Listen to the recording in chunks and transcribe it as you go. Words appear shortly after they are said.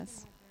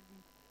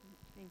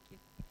Thank you.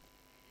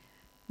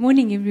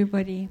 Morning,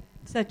 everybody.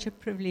 Such a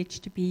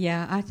privilege to be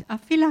here. I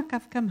feel like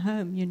I've come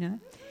home, you know.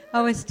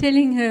 I was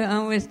telling her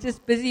I was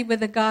just busy with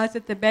the guys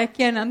at the back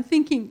here, and I'm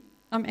thinking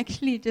I'm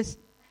actually just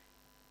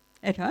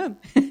at home.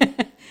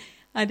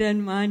 I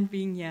don't mind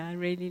being here. I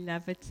really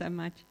love it so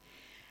much.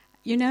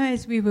 You know,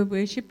 as we were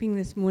worshiping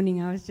this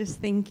morning, I was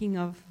just thinking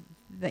of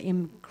the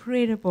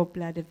incredible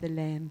blood of the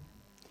Lamb.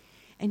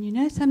 And you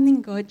know,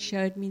 something God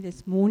showed me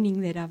this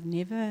morning that I've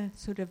never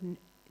sort of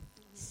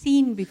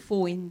seen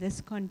before in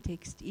this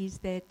context is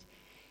that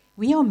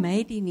we are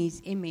made in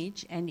His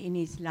image and in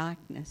His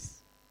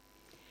likeness.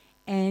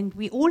 And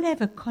we all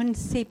have a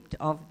concept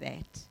of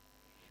that.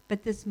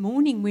 But this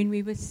morning when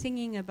we were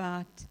singing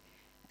about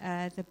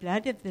the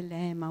blood of the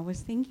Lamb, I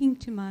was thinking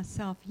to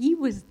myself, He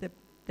was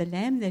the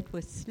Lamb that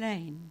was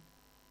slain.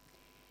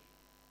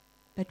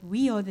 But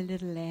we are the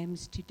little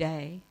lambs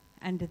today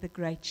under the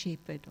great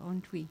shepherd,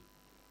 aren't we?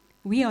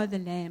 We are the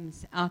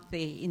lambs out there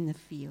in the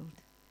field.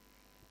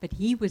 But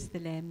He was the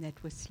lamb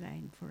that was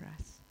slain for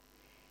us.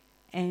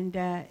 And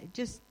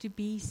just to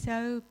be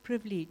so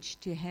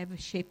privileged to have a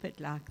shepherd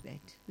like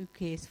that who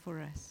cares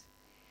for us.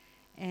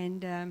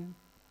 And,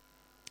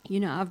 you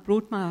know, I've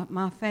brought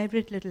my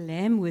favorite little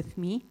lamb with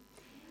me.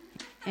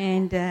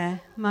 And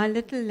my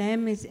little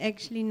lamb is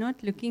actually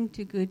not looking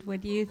too good.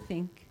 What do you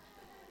think?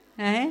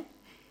 Eh?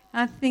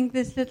 I think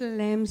this little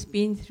lamb's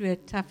been through a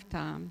tough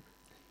time.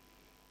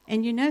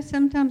 And you know,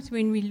 sometimes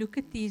when we look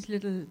at this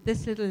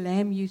little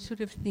lamb, you sort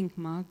of think,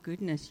 my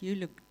goodness, you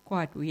look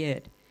quite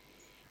weird.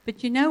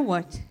 But you know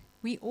what?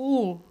 We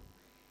all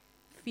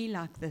feel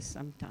like this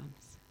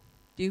sometimes,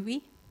 do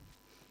we?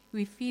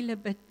 We feel a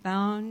bit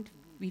bound,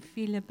 we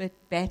feel a bit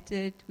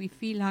battered, we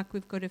feel like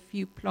we've got a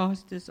few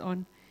plasters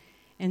on,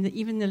 and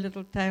even the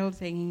little tail's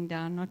hanging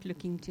down, not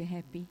looking too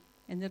happy,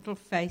 and the little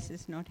face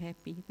is not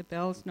happy, the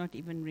bell's not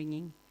even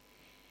ringing.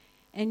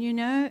 And you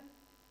know,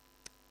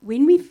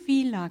 when we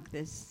feel like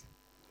this,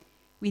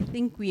 we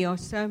think we are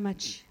so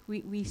much,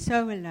 we're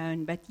so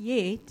alone, but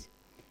yet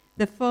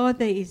the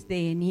Father is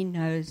there and He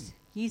knows.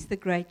 He's the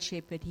great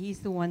shepherd.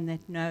 He's the one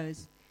that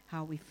knows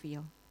how we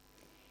feel.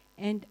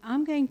 And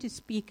I'm going to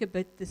speak a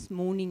bit this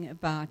morning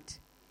about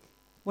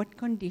what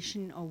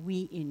condition are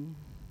we in?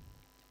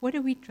 What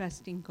are we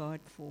trusting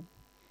God for?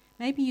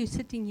 Maybe you're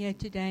sitting here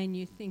today and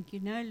you think, you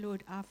know,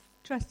 Lord, I've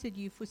trusted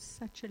You for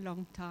such a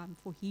long time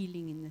for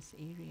healing in this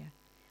area,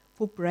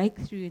 for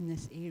breakthrough in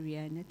this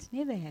area, and it's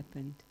never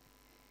happened.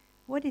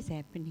 What is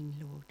happening,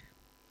 Lord?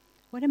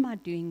 What am I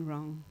doing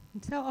wrong?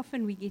 And so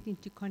often we get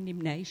into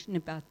condemnation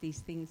about these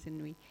things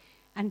and we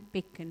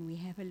unpick and we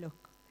have a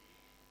look.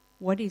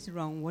 What is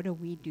wrong? What are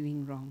we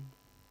doing wrong?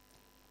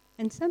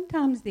 And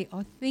sometimes there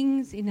are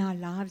things in our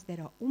lives that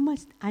are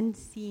almost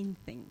unseen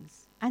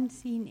things,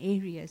 unseen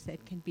areas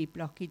that can be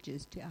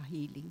blockages to our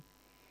healing.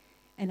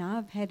 And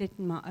I've had it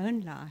in my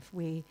own life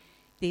where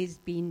there's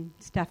been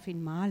stuff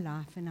in my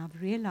life and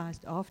I've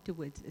realized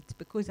afterwards it's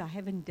because I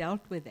haven't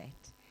dealt with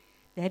that.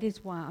 That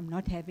is why I'm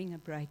not having a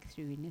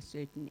breakthrough in a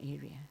certain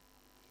area.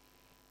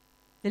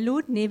 The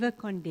Lord never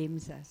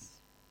condemns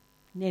us.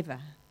 Never.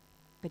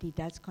 But He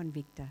does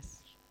convict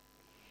us.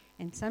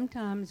 And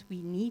sometimes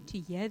we need to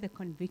hear the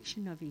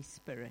conviction of His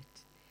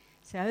Spirit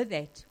so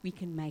that we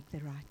can make the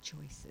right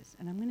choices.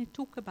 And I'm going to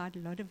talk about a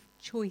lot of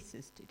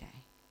choices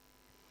today.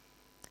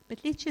 But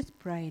let's just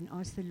pray and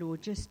ask the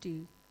Lord just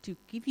to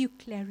give you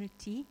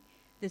clarity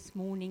this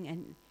morning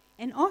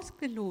and ask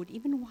the Lord,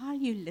 even while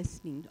you're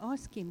listening,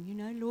 ask Him, you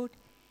know, Lord,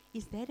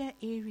 is that an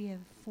area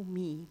for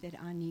me that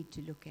I need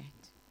to look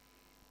at?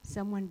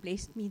 Someone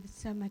blessed me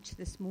so much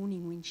this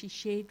morning when she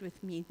shared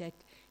with me that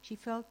she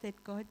felt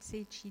that God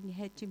said she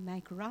had to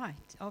make right.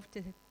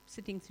 After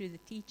sitting through the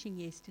teaching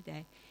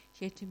yesterday,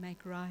 she had to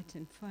make right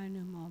and phone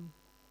her mom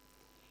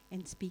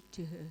and speak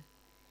to her.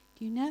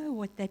 Do you know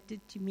what that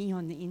did to me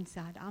on the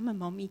inside? I'm a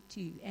mommy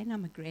too, and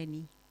I'm a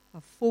granny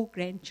of 4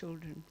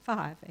 grandchildren,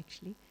 5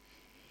 actually.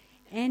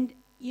 And,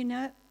 you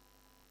know,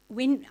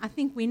 when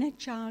a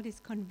child is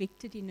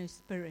convicted in her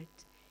spirit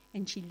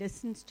and she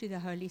listens to the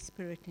Holy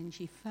Spirit and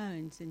she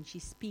phones and she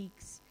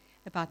speaks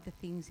about the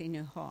things in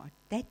her heart,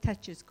 that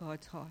touches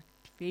God's heart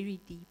very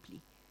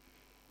deeply.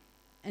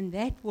 And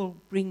that will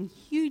bring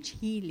huge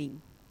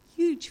healing,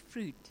 huge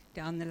fruit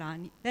down the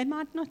line. They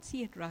might not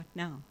see it right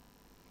now,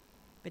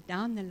 but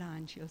down the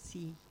line she'll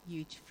see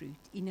huge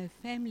fruit in her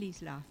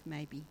family's life,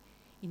 maybe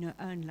in her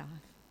own life.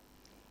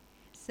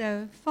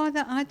 So,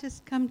 Father, I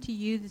just come to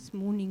You this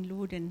morning,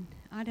 Lord, and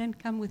I don't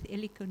come with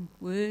eloquent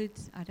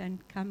words. I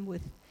don't come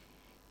with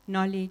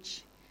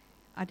knowledge.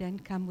 I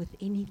don't come with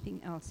anything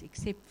else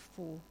except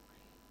for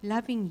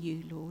loving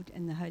You, Lord,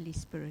 and the Holy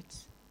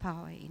Spirit's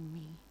power in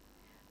me.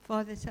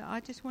 Father, so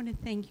I just want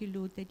to thank You,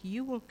 Lord, that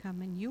You will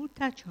come and You'll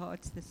touch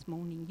hearts this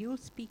morning. You'll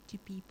speak to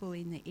people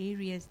in the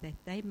areas that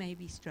they may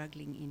be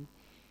struggling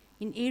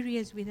in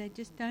areas where they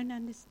just don't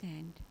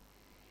understand,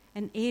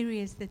 and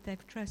areas that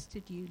they've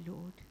trusted You,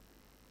 Lord.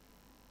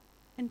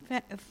 And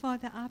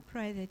Father, I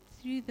pray that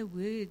through the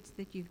words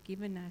that You've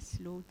given us,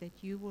 Lord, that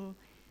You will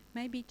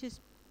maybe just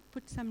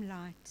put some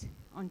light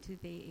onto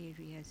their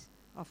areas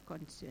of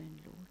concern,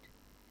 Lord.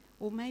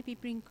 or maybe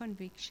bring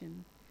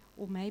conviction,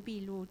 or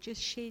maybe, Lord,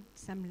 just shed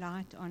some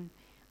light on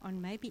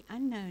maybe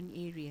unknown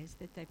areas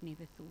that they've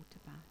never thought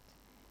about.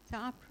 So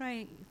I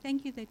pray,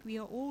 thank you that we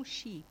are all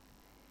sheep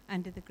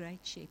under the great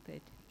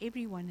shepherd.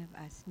 Every one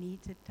of us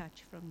needs a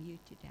touch from you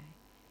today.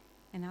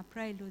 And I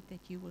pray, Lord,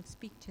 that you will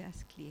speak to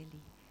us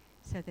clearly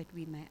so that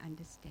we may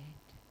understand.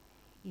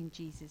 In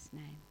Jesus'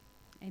 name.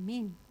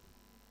 Amen.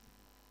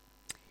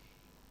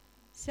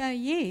 So,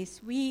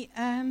 yes, we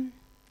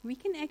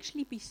can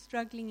actually be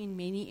struggling in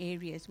many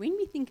areas. When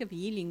we think of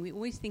healing, we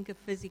always think of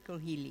physical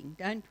healing,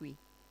 don't we?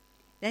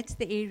 That's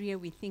the area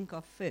we think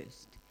of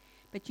first.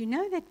 But you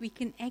know that we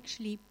can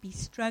actually be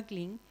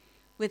struggling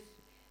with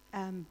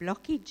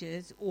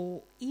blockages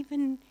or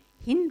even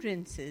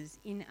hindrances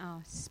in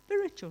our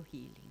spiritual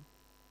healing,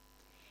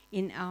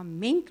 in our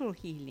mental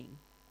healing,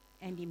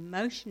 and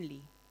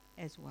emotionally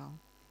as well.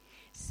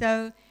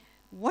 So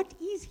what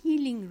is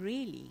healing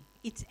really?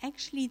 It's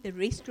actually the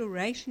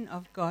restoration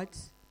of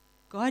God's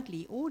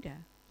godly order.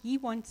 He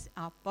wants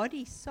our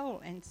body,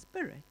 soul, and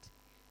spirit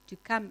to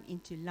come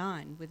into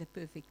line with the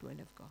perfect will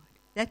of God.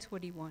 That's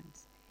what he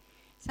wants.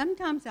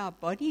 Sometimes our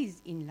body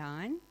is in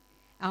line,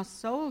 our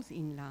soul's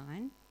in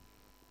line,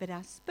 but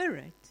our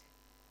spirit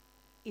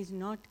is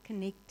not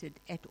connected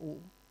at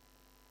all.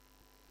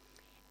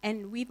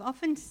 And we've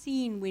often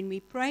seen when we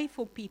pray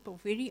for people,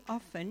 very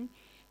often,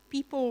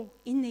 people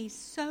in their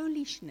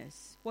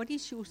soulishness. What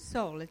is your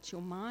soul? It's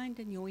your mind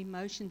and your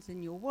emotions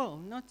and your will,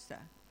 not so.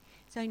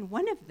 So in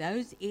one of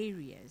those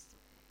areas,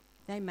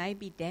 they may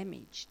be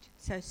damaged.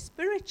 So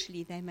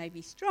spiritually, they may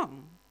be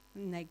strong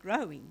and they're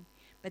growing,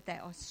 but they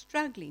are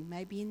struggling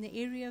maybe in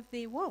the area of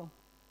their will.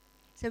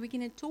 So we're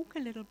going to talk a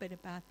little bit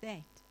about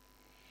that.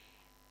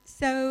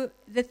 So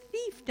the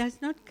thief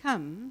does not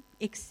come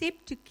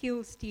except to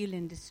kill, steal,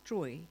 and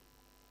destroy.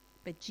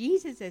 But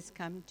Jesus has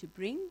come to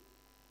bring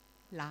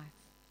life,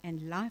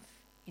 and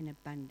life in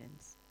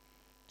abundance.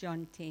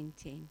 John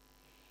 10:10.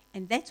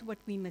 And that's what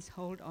we must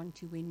hold on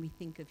to when we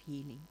think of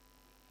healing.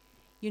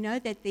 You know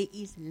that there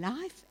is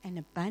life and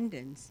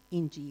abundance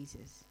in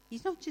Jesus.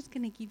 He's not just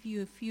going to give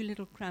you a few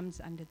little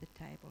crumbs under the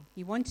table.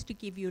 He wants to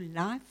give you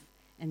life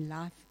and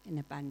life in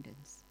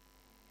abundance.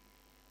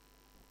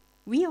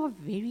 We are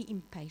very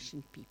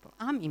impatient people.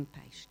 I'm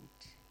impatient,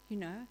 you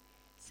know.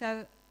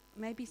 So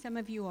maybe some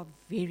of you are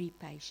very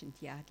patient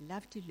here. I'd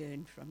love to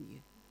learn from you.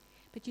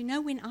 But you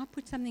know, when I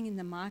put something in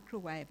the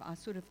microwave, I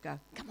sort of go,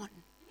 come on.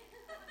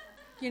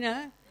 You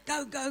know,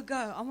 go, go,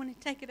 go. I want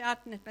to take it out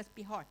and it must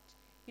be hot.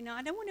 You know,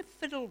 I don't want to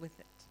fiddle with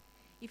it.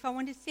 If I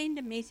want to send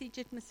a message,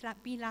 it must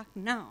be like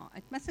now.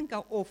 It mustn't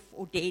go off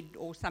or dead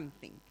or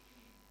something.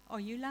 Are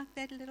you like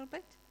that a little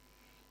bit?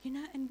 You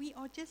know, and we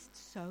are just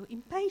so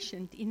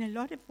impatient in a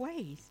lot of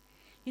ways.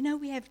 You know,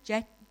 we have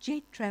jet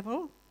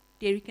travel.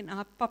 Derek and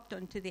I popped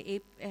onto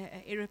the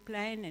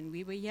aeroplane and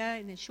we were here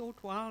in a short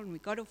while and we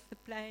got off the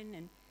plane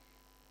and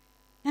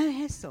no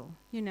hassle,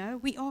 you know.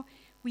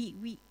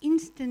 We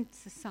instant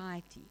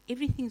society.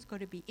 Everything's got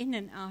to be in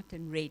and out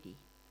and ready.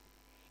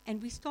 And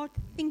we start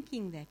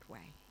thinking that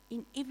way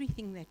in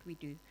everything that we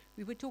do.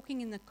 We were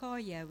talking in the car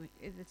here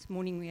this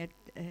morning. We had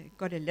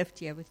got a lift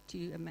here with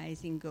two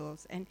amazing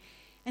girls. And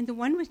the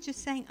one was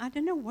just saying, I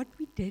don't know what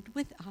we did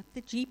without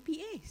the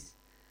GPS.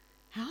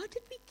 How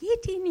did we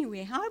get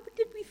anywhere? How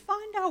did we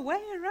find our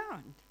way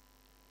around?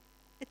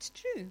 It's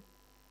true.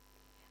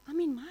 I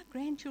mean, my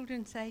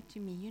grandchildren say to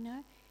me, you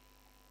know,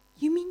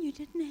 you mean you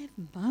didn't have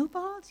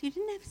mobiles? You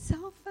didn't have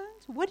cell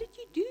phones? What did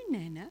you do,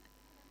 Nana?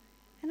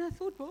 And I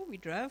thought, well, we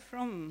drove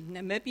from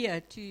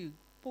Namibia to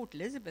Port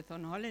Elizabeth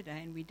on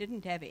holiday and we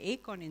didn't have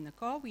aircon in the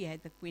car. We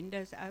had the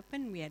windows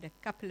open. We had a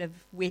couple of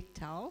wet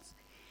towels.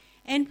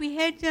 And we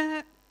had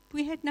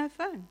no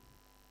phone.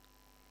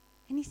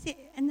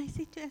 And they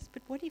said to us,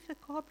 but what if the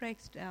car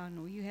breaks down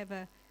or you have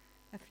a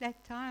flat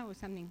tire or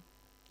something?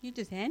 You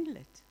just handle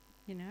it,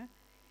 you know.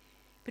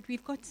 But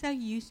we've got so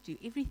used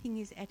to everything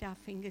is at our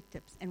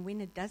fingertips. And when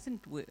it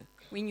doesn't work,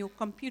 when your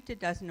computer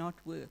does not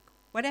work,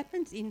 what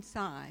happens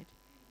inside?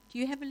 Do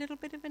you have a little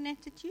bit of an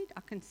attitude?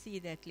 I can see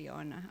that,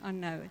 Leona. I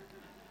know it.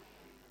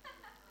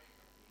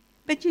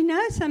 But you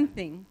know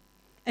something?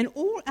 And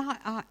all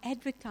our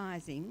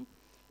advertising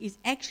is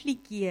actually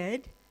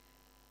geared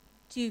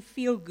to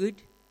feel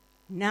good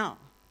now.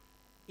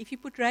 If you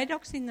put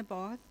Radox in the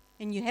bath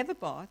and you have a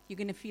bath, you're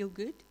going to feel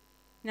good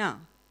now.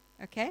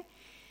 Okay?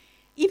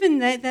 Even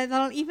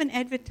they'll even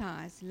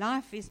advertise,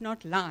 life is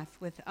not life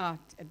without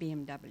a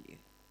BMW.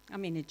 I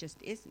mean, it just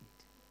isn't.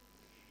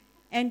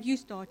 And you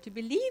start to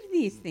believe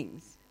these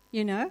things,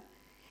 you know.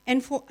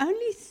 And for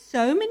only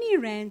so many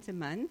rands a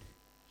month,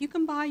 you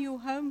can buy your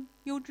home,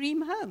 your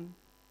dream home.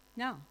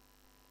 Now,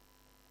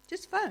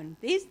 just phone.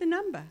 There's the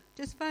number.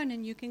 Just phone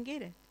and you can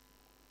get it.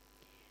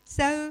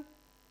 So,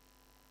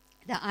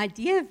 the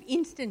idea of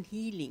instant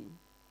healing,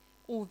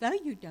 although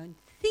you don't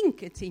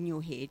think it's in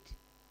your head,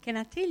 can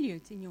I tell you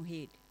it's in your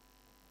head?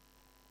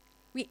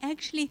 We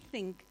actually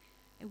think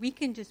we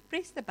can just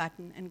press the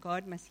button and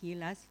God must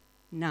heal us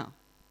now.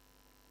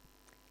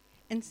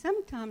 And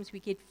sometimes we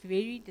get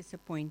very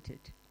disappointed.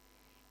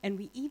 And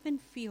we even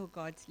feel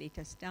God's let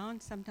us down.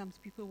 Sometimes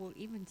people will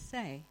even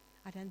say,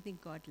 I don't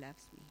think God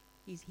loves me.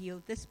 He's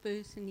healed this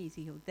person, he's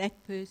healed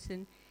that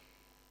person,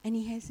 and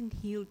he hasn't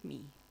healed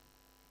me.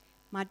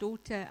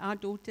 Our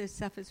daughter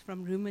suffers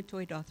from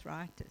rheumatoid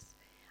arthritis.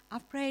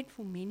 I've prayed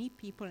for many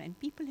people, and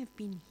people have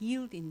been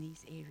healed in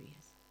these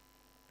areas,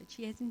 but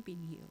she hasn't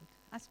been healed.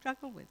 I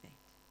struggle with that.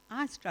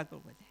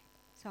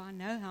 So I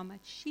know how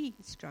much she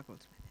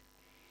struggles with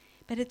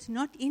it. But it's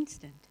not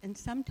instant, and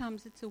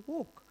sometimes it's a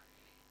walk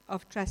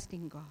of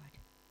trusting God.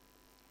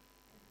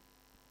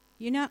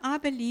 You know, I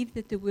believe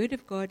that the Word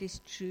of God is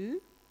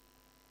true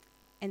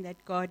and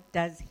that God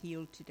does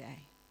heal today.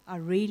 I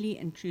really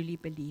and truly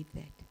believe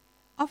that.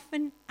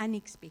 Often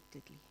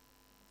unexpectedly.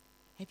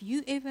 Have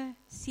you ever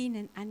seen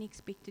an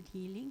unexpected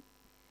healing?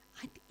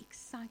 It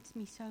excites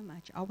me so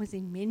much. I was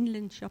in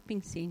Menlyn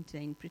Shopping Centre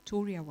in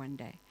Pretoria one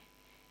day,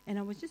 and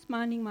I was just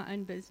minding my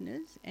own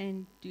business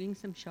and doing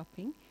some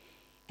shopping,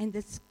 and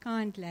this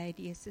kind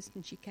lady,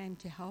 assistant, she came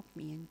to help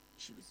me, and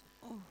she was,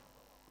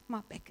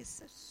 my back is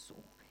so sore.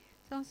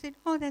 So I said,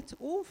 that's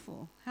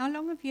awful. How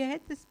long have you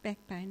had this back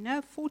pain?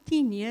 No,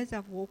 14 years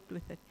I've walked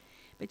with it.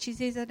 But she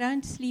says, I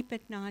don't sleep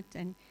at night,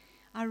 and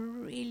I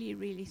really,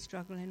 really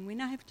struggle. And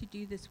when I have to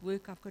do this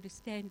work, I've got to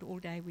stand all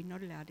day. We're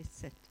not allowed to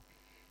sit.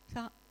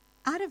 So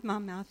out of my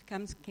mouth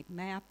comes,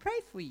 may I pray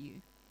for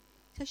you?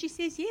 So she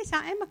says, yes,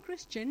 I am a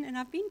Christian, and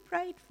I've been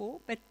prayed for,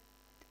 but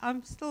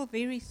I'm still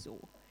very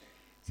sore.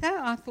 So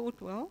I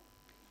thought,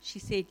 she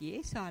said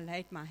yes. So I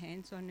laid my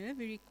hands on her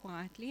very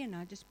quietly, and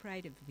I just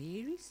prayed a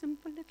very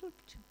simple little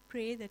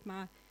prayer that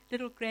my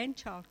little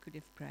grandchild could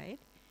have prayed.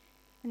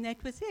 And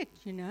that was it,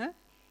 you know.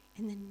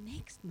 And the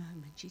next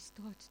moment, she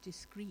starts to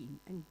scream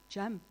and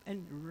jump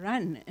and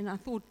run. And I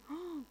thought,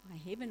 my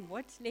heaven,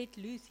 what's let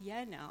loose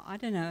here now? I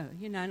don't know,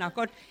 you know. And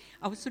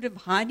I was sort of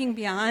hiding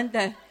behind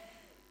the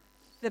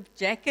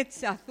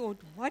jackets. I thought,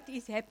 what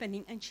is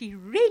happening? And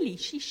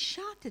she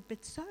shouted,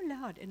 but so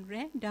loud, and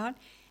ran down.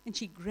 And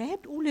she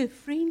grabbed all her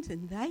friends,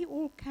 and they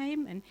all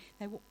came, and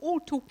they were all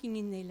talking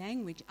in their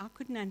language I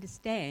couldn't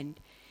understand.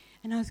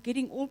 And I was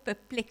getting all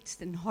perplexed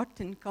and hot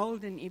and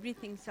cold and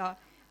everything. So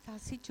I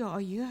said to her,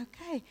 are you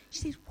okay? She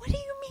says, what do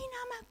you mean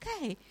I'm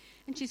okay?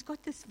 And she's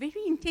got this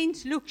very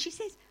intense look. She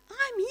says,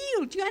 I'm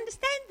healed. Do you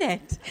understand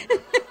that?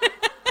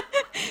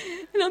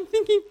 And I'm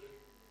thinking,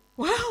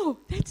 wow,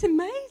 that's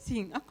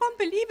amazing. I can't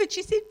believe it.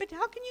 She said, but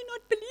how can you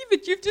not believe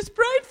it? You've just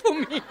prayed for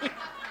me.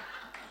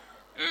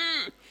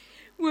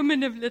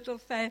 Woman of little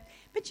faith.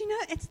 But you know,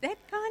 it's that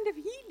kind of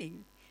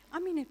healing. I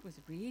mean, it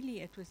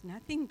was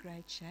nothing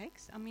great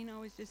shakes. I mean, I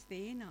was just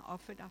there and I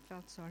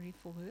felt sorry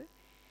for her.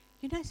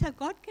 You know, so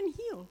God can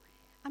heal.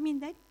 I mean,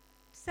 that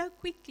so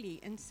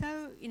quickly and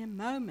so in a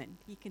moment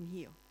he can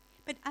heal.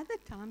 But other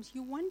times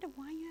you wonder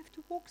why you have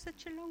to walk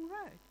such a long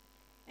road.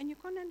 And you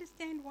can't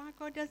understand why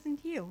God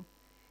doesn't heal.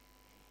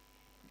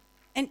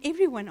 And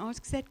everyone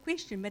asks that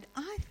question, but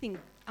I think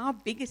our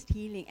biggest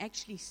healing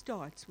actually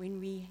starts when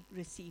we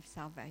receive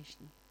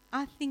salvation.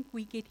 I think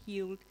we get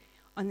healed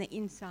on the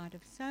inside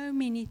of so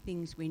many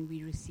things when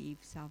we receive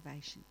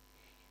salvation.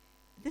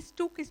 This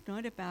talk is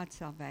not about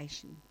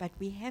salvation, but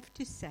we have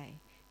to say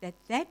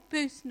that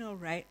personal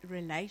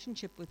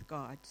relationship with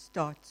God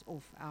starts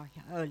off our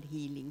whole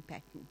healing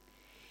pattern.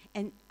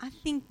 And I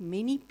think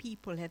many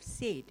people have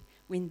said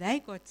when they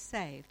got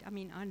saved, I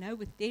mean, I know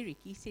with Derek,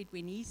 he said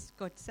when he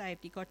got saved,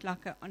 he got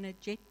like on a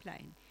jet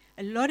plane.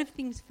 A lot of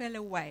things fell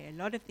away,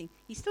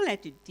 he still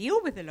had to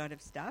deal with a lot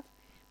of stuff,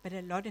 but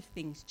a lot of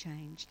things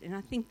changed. And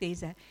I think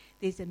there's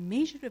a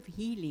measure of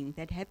healing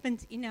that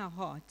happens in our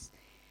hearts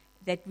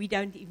that we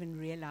don't even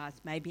realize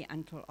maybe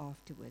until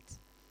afterwards.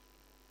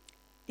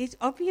 There's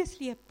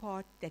obviously a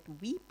part that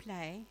we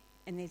play,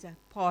 and there's a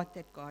part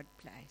that God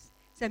plays.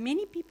 So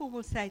many people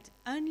will say it's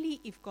only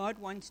if God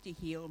wants to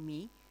heal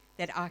me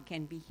that I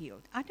can be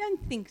healed. I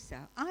don't think so.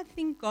 I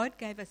think God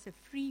gave us a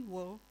free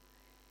will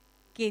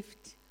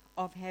gift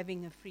of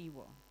having a free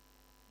will.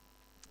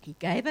 He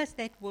gave us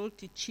that will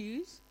to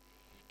choose.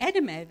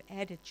 Adam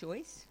had a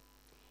choice.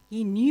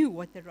 He knew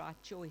what the right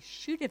choice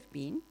should have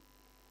been,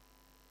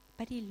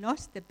 but he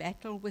lost the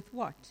battle with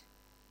what?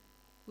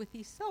 With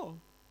his soul.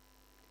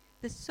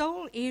 The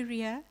soul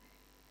area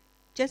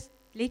just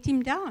let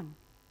him down.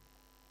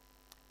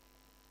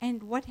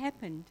 And what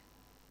happened?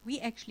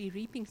 We're actually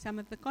reaping some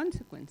of the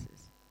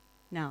consequences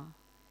now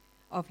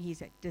of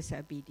his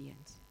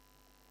disobedience.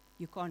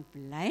 You can't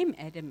blame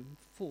Adam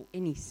for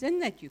any sin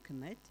that you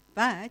commit,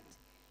 but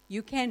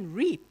you can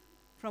reap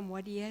from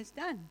what he has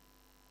done.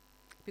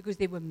 Because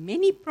there were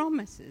many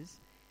promises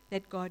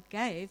that God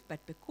gave,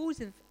 but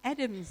because of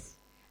Adam's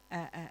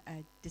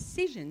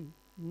decision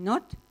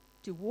not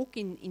to walk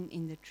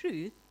in the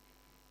truth,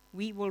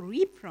 we will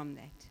reap from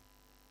that.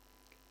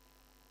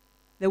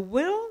 The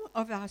will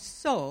of our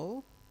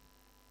soul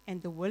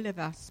and the will of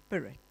our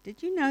spirit.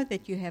 Did you know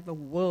that you have a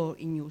will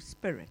in your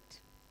spirit?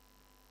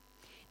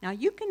 Now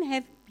you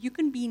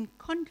can be in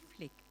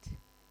conflict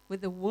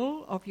with the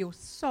will of your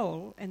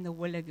soul and the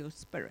will of your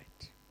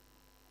spirit.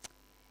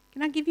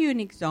 Can I give you an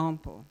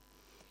example?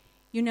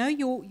 You know,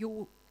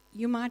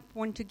 you might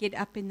want to get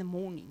up in the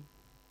morning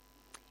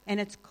and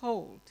it's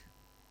cold.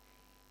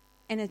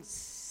 And it's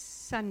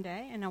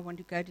Sunday, and I want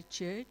to go to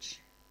church,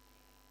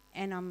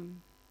 and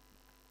I'm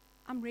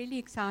really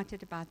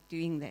excited about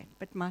doing that.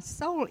 But my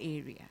soul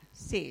area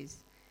says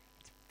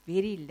it's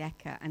very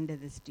lacquer under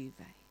this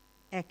duvet,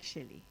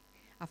 actually.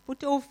 I've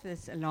put off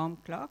this alarm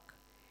clock,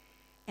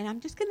 and I'm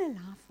just going to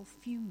lie for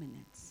a few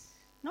minutes.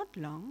 Not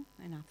long,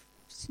 and I've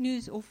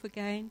snooze off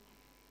again.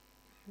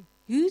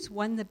 Who's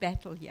won the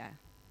battle here?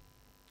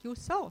 Your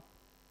soul.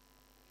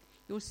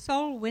 Your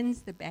soul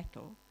wins the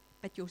battle,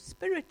 but your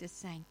spirit is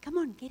saying, come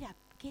on, get up,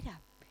 get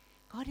up.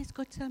 God has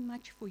got so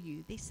much for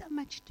you. There's so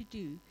much to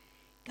do.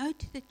 Go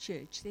to the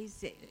church.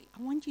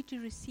 I want you to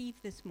receive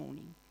this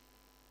morning.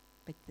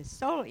 But the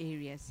soul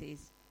area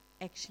says,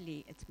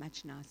 actually, it's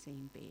much nicer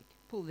in bed.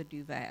 Pull the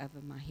duvet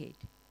over my head.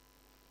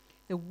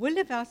 The will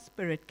of our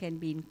spirit can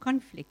be in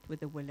conflict with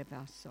the will of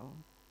our soul.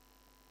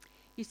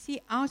 You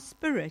see, our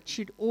spirit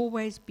should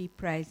always be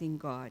praising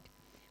God.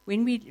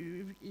 When we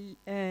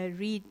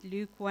read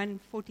Luke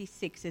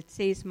 1:46, it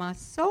says, my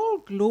soul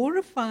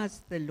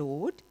glorifies the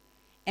Lord,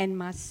 and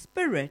my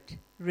spirit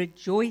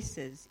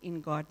rejoices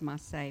in God my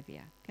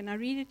Savior. Can I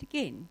read it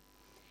again?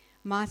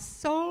 My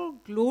soul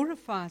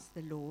glorifies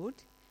the Lord,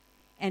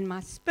 and my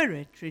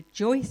spirit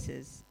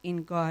rejoices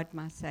in God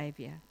my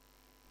Savior.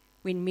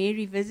 When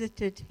Mary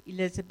visited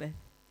Elizabeth,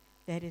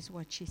 that is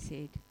what she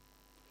said.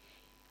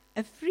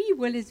 A free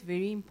will is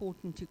very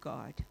important to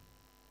God.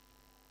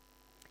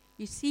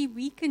 You see,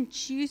 we can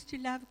choose to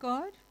love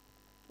God,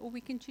 or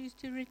we can choose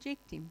to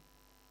reject Him.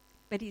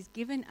 But He's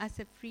given us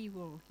a free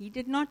will. He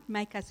did not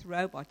make us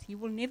robots. He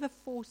will never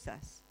force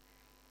us.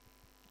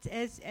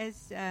 It's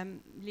as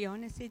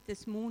Leona said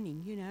this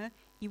morning,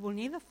 He will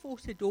never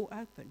force a door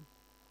open.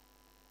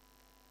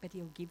 But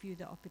He'll give you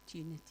the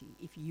opportunity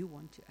if you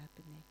want to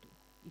open that door,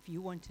 if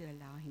you want to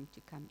allow Him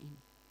to come in.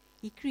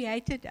 He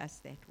created us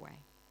that way.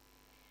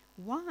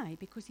 Why?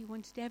 Because He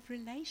wants to have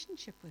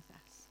relationship with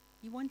us.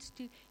 He wants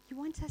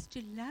us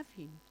to love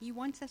Him. He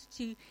wants us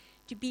to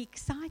be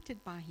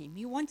excited by Him.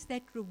 He wants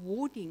that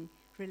rewarding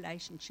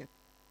relationship.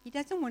 He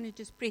doesn't want to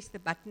just press the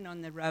button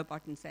on the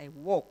robot and say,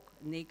 walk,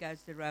 and there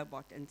goes the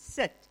robot, and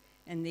sit,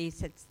 and there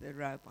sits the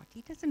robot.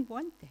 He doesn't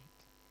want that.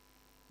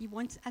 He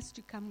wants us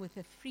to come with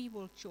a free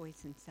will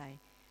choice and say,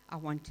 I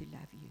want to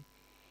love you.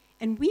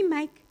 And we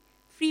make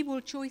free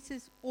will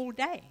choices all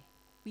day.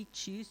 We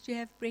choose to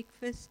have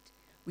breakfast.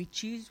 We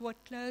choose what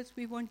clothes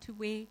we want to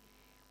wear.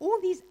 All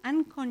these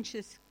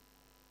unconscious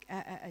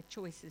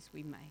choices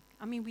we make.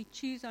 I mean, we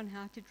choose on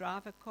how to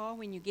drive a car.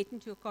 When you get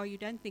into a car, you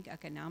don't think,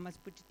 okay, now I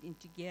must put it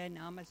into gear,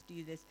 now I must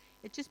do this.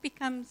 It just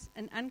becomes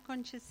an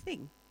unconscious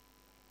thing.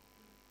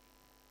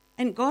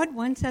 And God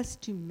wants us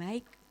to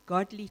make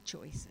godly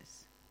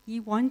choices. He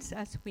wants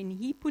us, when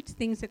He puts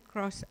things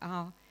across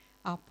our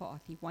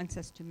path, He wants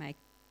us to make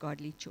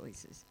godly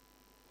choices.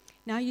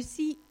 Now, you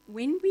see,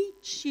 when we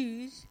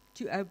choose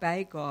to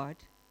obey God,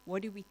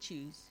 what do we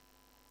choose?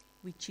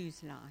 We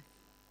choose life.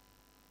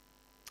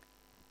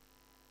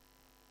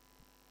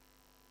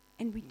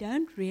 And we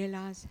don't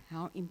realize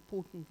how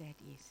important that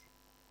is.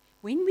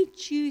 When we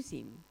choose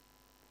Him,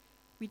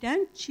 we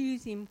don't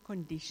choose Him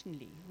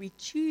conditionally. We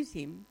choose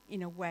Him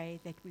in a way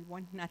that we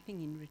want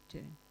nothing in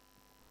return.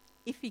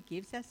 If He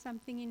gives us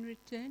something in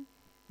return,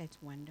 that's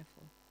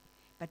wonderful.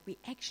 But we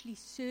actually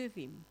serve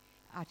Him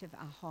out of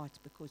our hearts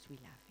because we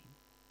love Him.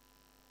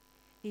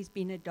 There's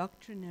been a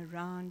doctrine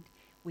around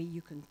where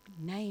you can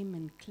name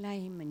and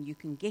claim and you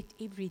can get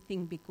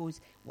everything because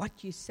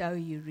what you sow,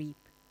 you reap.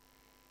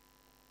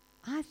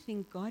 I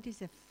think God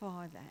is a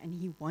Father and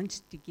He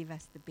wants to give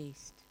us the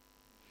best.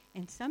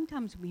 And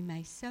sometimes we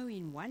may sow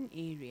in one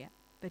area,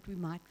 but we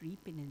might reap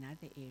in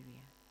another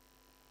area.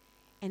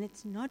 And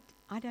it's not,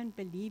 I don't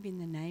believe in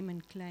the name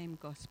and claim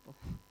gospel.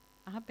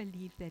 I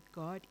believe that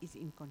God is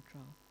in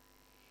control.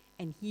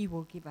 And He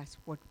will give us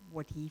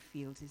what He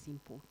feels is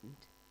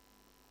important.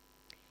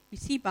 You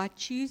see, by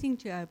choosing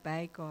to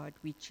obey God,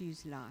 we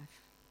choose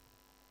life.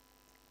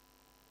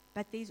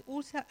 But there's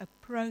also a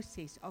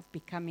process of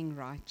becoming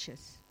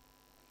righteous.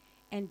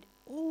 And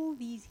all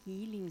these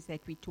healings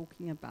that we're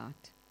talking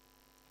about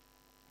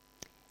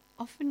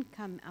often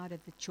come out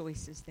of the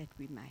choices that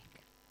we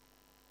make.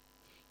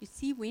 You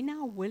see, when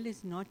our will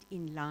is not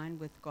in line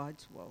with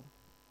God's will,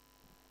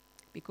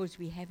 because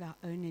we have our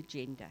own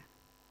agenda,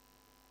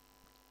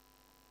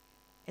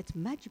 it's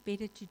much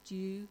better to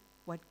do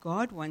what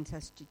God wants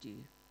us to do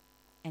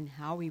and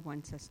how He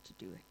wants us to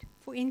do it.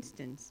 For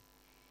instance,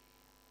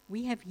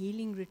 we have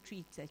healing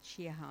retreats at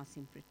Share House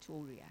in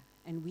Pretoria,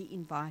 and we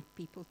invite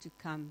people to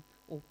come,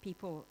 or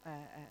people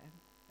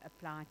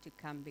apply to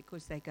come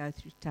because they go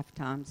through tough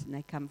times and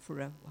they come for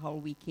a whole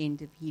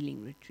weekend of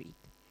healing retreat.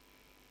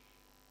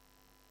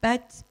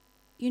 But,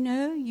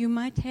 you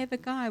might have a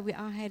guy.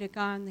 I had a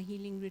guy on the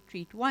healing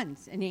retreat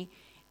once, and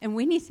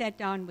when he sat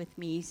down with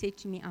me, he said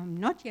to me, I'm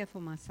not here for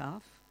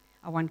myself.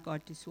 I want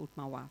God to sort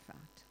my wife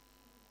out.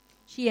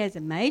 She has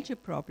a major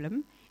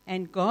problem,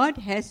 and God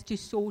has to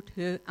sort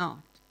her out.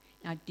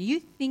 Now, do you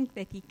think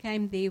that he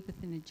came there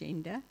with an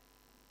agenda?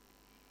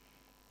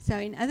 So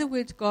in other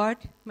words, God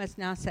must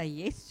now say,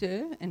 yes,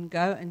 sir, and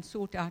go and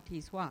sort out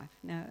his wife.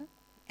 No,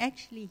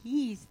 actually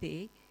he is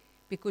there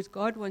because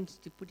God wants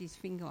to put his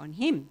finger on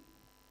him.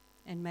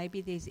 And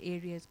maybe there's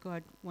areas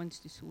God wants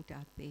to sort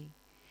out there.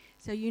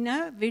 So,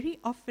 very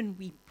often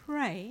we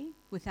pray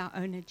with our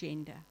own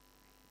agenda.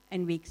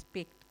 And we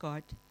expect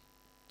God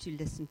to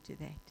listen to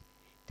that.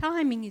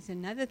 Timing is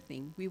another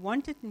thing. We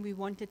want it and we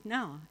want it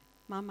now.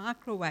 My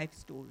microwave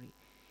story.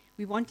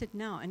 We want it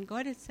now. And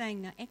God is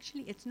saying, no,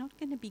 actually, it's not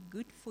going to be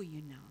good for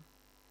you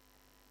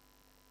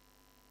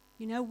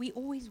now. We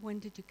always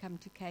wanted to come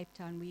to Cape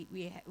Town.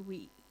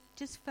 We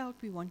just felt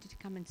we wanted to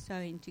come and sow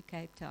into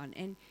Cape Town.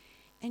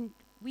 And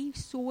we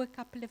saw a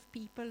couple of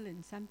people,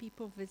 and some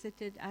people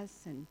visited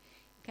us and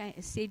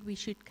said we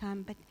should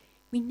come. But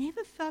we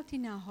never felt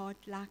in our heart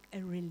like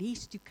a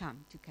release to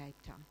come to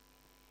Cape Town.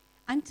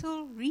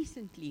 Until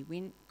recently,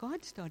 when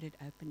God started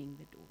opening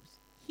the doors,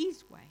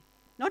 his way.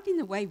 Not in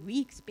the way we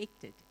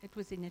expected. It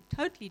was in a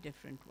totally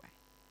different way.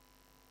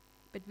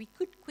 But we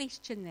could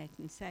question that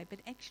and say, but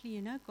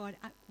actually, God,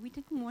 we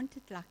didn't want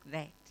it like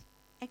that.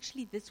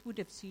 Actually, this would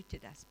have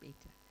suited us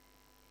better.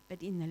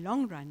 But in the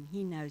long run,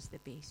 he knows the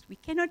best. We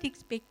cannot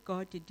expect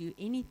God to do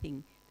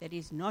anything that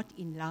is not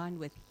in line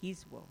with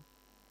his will.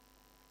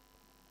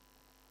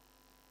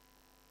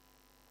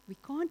 We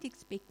can't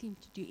expect him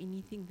to do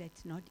anything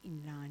that's not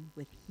in line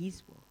with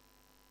his will.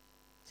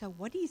 So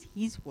what is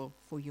his will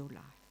for your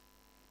life?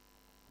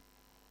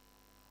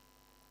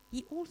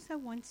 He also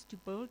wants to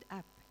build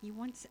up. He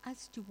wants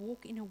us to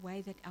walk in a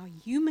way that our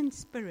human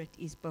spirit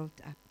is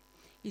built up.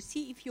 You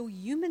see, if your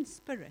human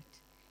spirit,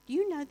 do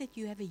you know that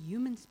you have a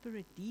human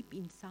spirit deep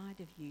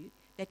inside of you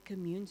that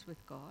communes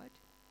with God?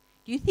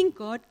 Do you think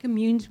God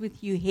communes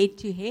with you head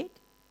to head?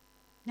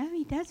 No,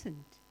 he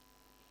doesn't.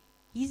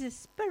 He's a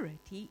spirit.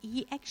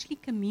 He actually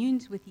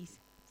communes with his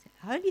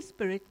Holy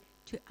Spirit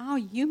to our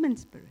human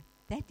spirit.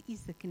 That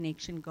is the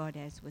connection God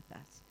has with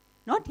us.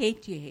 Not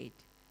head to head.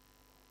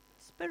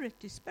 Spirit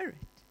to spirit.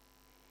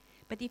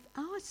 But if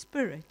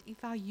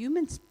our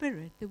human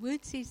spirit, the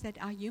word says that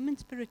our human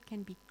spirit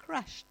can be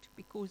crushed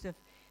because of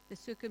the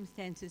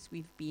circumstances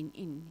we've been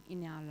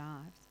in our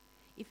lives.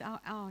 If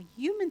our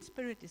human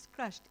spirit is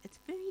crushed, it's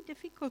very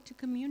difficult to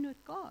commune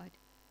with God.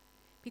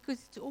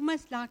 Because it's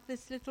almost like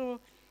this little,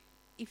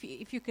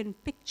 if you can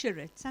picture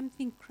it,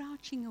 something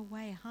crouching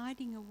away,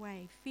 hiding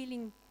away,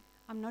 feeling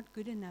I'm not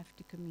good enough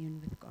to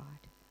commune with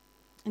God.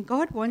 And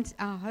God wants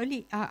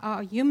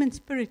our human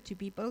spirit to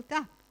be built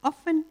up.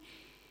 Often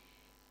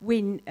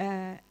when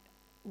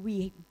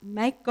we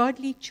make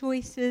godly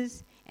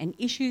choices and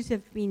issues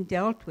have been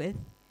dealt with,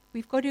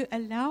 we've got to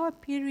allow a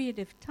period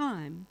of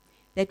time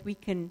that we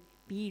can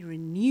be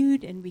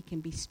renewed and we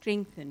can be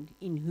strengthened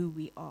in who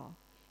we are.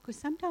 Because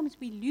sometimes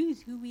we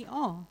lose who we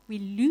are. We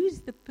lose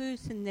the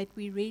person that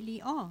we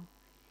really are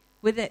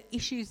with the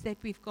issues that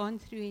we've gone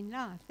through in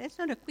life. That's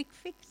not a quick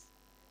fix.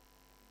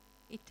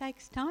 It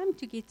takes time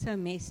to get so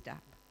messed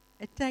up.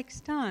 It takes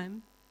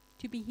time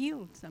to be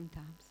healed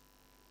sometimes.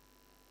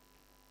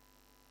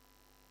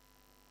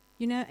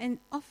 And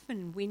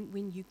often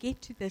when you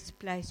get to this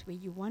place where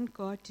you want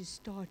God to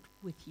start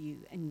with you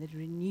and the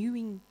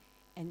renewing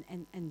and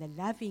the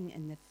loving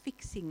and the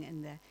fixing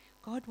and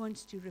God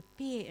wants to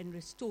repair and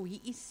restore.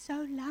 He is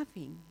so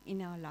loving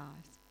in our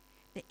lives.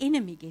 The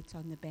enemy gets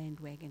on the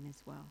bandwagon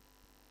as well.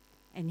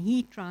 And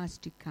he tries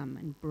to come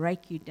and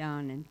break you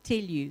down and tell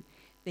you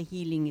the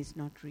healing is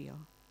not real.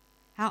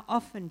 How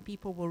often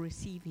people will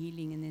receive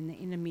healing and then the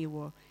enemy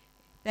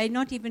they're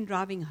not even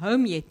driving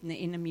home yet and the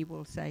enemy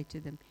will say to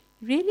them,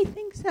 "You really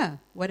think so?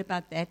 What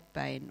about that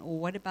pain? Or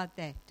what about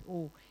that?"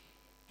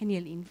 And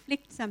he'll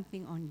inflict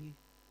something on you.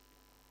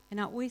 And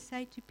I always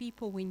say to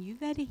people, when you've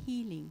had a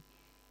healing,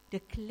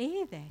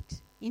 declare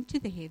that into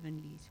the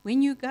heavenlies.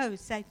 When you go,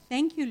 say,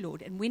 "Thank you,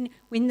 Lord." And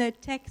when the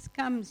attacks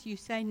comes, you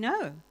say,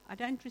 "No, I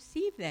don't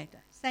receive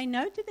that." Say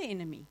no to the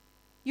enemy.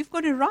 You've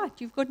got a right.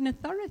 You've got an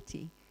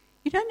authority.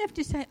 You don't have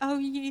to say, "Oh,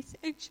 yes,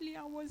 actually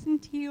I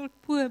wasn't healed.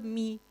 Poor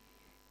me."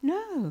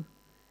 No.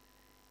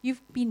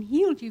 You've been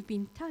healed. You've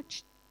been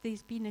touched.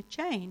 There's been a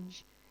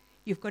change.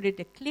 You've got to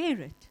declare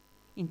it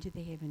into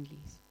the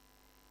heavenlies.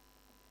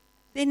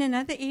 Then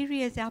another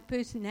area is our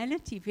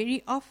personality.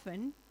 Very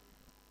often,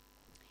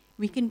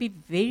 we can be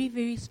very,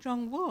 very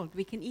strong-willed.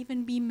 We can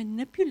even be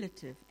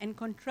manipulative and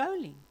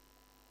controlling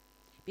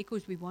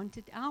because we want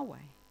it our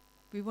way.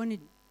 We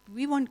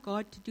want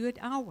God to do it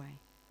our way.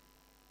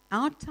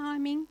 Our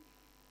timing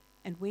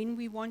and when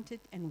we want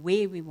it and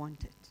where we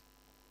want it.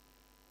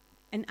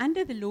 And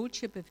under the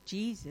lordship of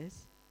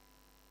Jesus,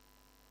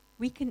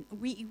 we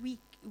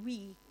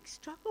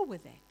struggle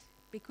with that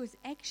because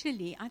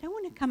actually I don't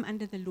want to come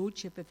under the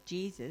lordship of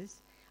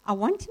Jesus. I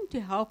want him to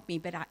help me,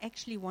 but I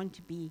actually want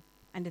to be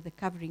under the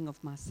covering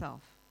of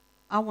myself.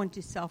 I want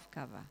to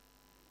self-cover.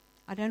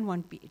 I don't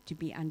want to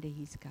be under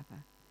his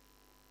cover.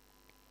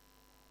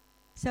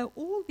 So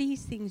all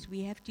these things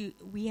we have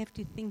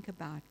to think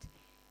about.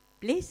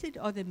 Blessed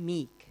are the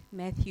meek,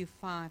 Matthew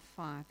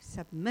 5:5.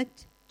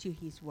 Submit to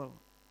his will.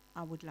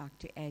 I would like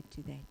to add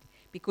to that.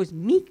 Because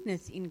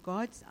meekness in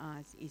God's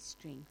eyes is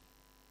strength.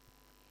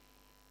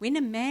 When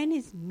a man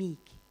is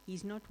meek,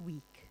 he's not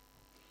weak.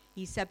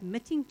 He's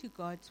submitting to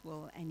God's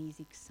will and he's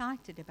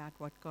excited about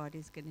what God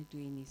is going to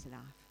do in his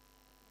life.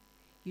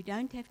 You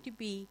don't have to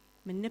be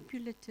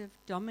manipulative,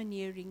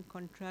 domineering,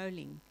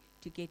 controlling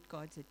to get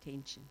God's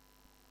attention.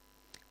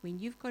 When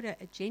you've got a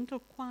gentle,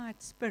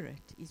 quiet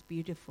spirit, is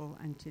beautiful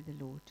unto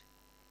the Lord.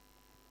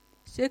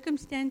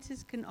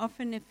 Circumstances can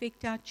often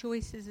affect our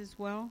choices as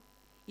well.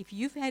 If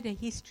you've had a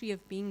history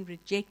of being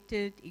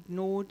rejected,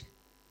 ignored,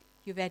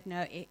 you've had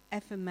no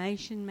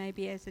affirmation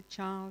maybe as a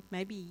child,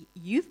 maybe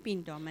you've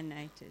been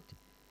dominated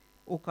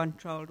or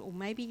controlled, or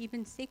maybe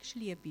even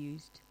sexually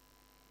abused.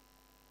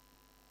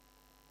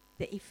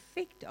 The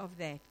effect of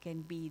that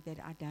can be that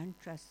I don't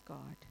trust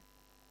God.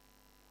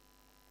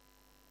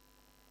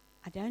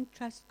 I don't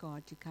trust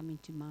God to come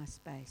into my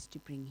space to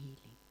bring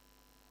healing.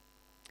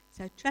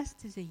 So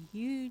trust is a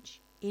huge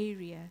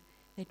area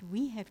that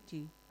we have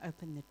to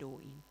open the door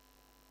in.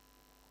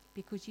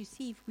 Because you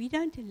see, if we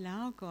don't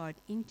allow God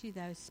into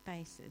those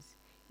spaces,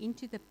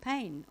 into the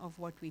pain of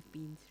what we've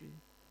been through,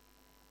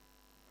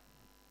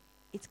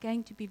 it's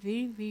going to be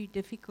very, very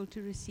difficult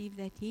to receive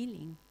that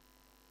healing.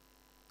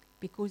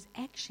 Because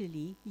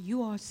actually,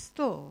 you are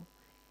still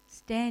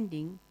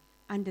standing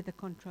under the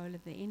control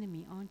of the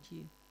enemy, aren't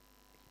you?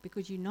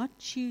 Because you're not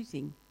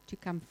choosing to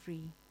come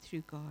free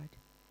through God.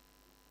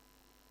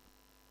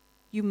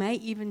 You may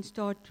even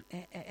start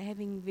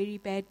having very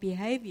bad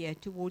behavior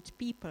towards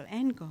people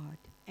and God,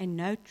 and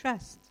no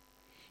trust.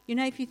 You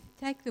know, if you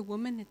take the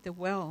woman at the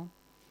well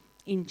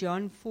in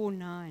John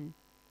 4:9,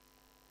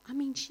 I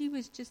mean, she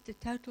was just a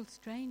total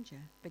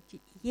stranger, but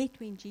yet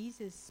when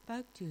Jesus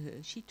spoke to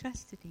her, she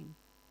trusted him.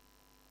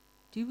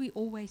 Do we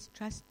always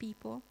trust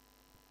people,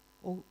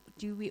 or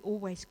do we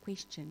always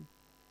question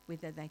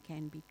whether they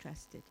can be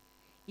trusted?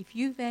 If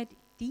you've had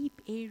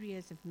deep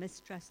areas of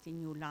mistrust in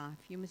your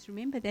life, you must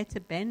remember that's a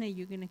banner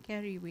you're going to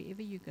carry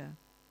wherever you go.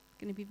 It's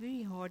going to be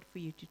very hard for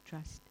you to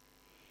trust.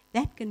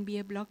 That can be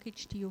a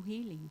blockage to your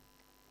healing.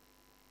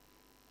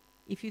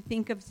 If you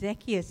think of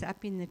Zacchaeus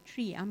up in the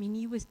tree, I mean,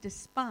 he was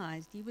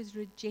despised, he was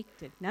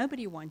rejected.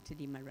 Nobody wanted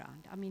him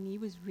around. I mean, he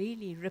was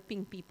really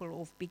ripping people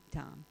off big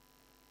time.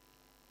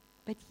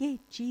 But yet,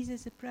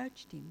 Jesus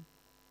approached him.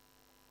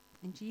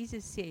 And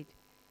Jesus said,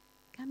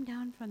 "Come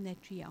down from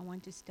that tree. I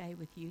want to stay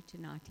with you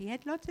tonight." He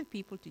had lots of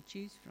people to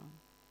choose from.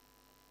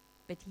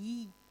 But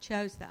he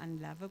chose the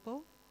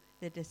unlovable,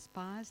 the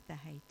despised, the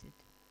hated.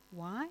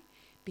 Why?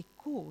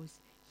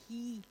 Because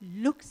he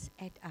looks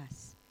at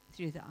us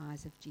through the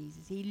eyes of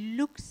Jesus. He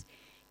looks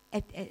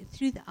at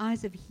through the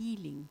eyes of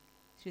healing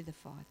through the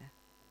Father.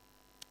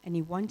 And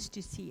he wants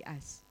to see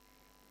us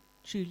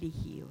truly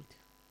healed.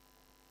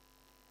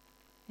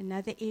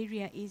 Another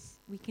area is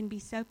we can be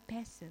so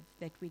passive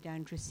that we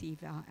don't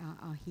receive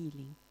our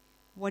healing.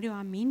 What do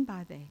I mean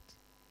by that?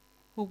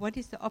 Well, what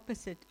is the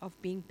opposite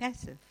of being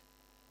passive?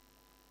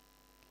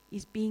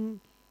 It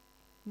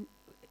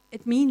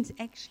means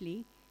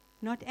actually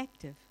not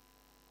active.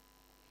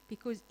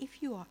 Because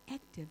if you are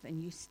active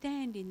and you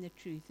stand in the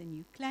truth and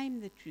you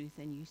claim the truth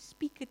and you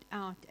speak it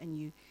out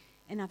and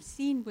I've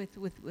seen with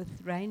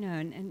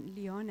Raina and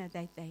Liana,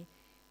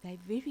 they're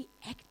very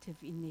active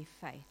in their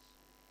faith.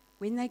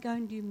 When they go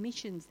and do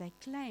missions, they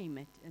claim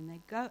it and they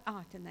go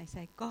out and they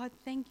say, "God,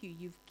 thank you.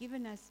 You've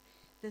given us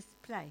this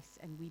place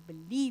and we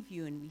believe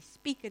you and we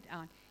speak it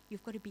out."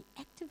 You've got to be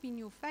active in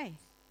your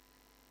faith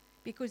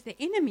because the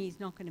enemy is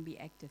not going to be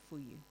active for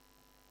you.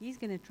 He's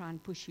going to try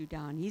and push you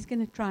down. He's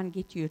going to try and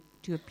get you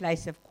to a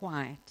place of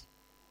quiet.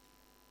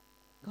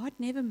 God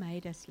never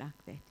made us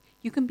like that.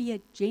 You can be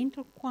a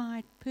gentle,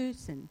 quiet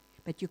person,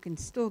 but you can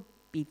still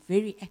be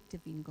very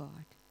active in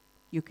God.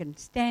 You can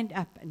stand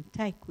up and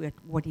take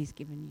what He's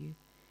given you.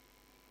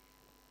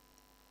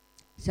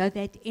 So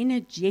that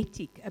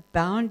energetic,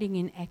 abounding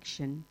in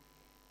action,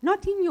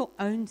 not in your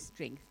own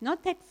strength,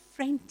 not that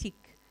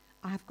frantic,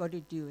 I've got to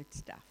do it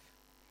stuff.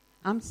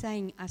 I'm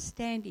saying I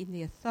stand in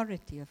the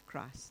authority of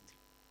Christ.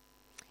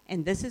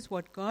 And this is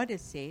what God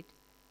has said.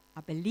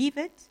 I believe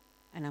it,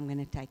 and I'm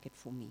going to take it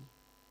for me.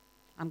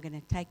 I'm going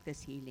to take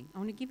this healing. I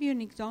want to give you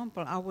an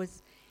example. I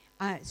was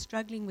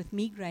struggling with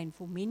migraine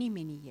for many,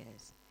 many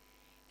years.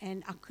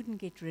 And I couldn't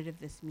get rid of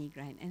this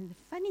migraine. And the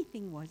funny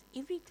thing was,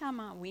 every time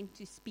I went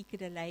to speak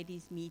at a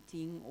ladies'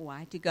 meeting or I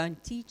had to go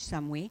and teach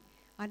somewhere,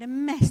 I had a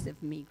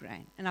massive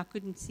migraine and I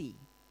couldn't see.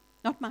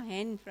 Not my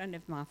hand in front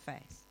of my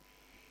face.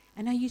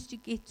 And I used to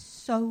get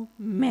so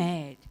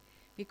mad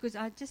because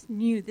I just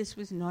knew this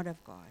was not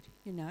of God,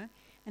 you know.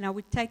 And I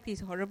would take these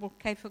horrible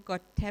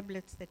Kafagot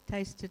tablets that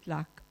tasted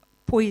like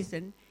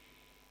poison.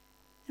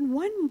 And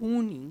one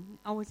morning,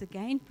 I was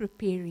again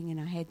preparing and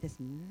I had this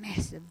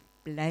massive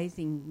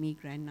blazing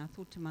migraine, and I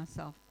thought to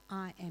myself,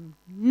 I am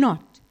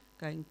not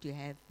going to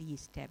have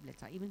these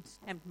tablets. I even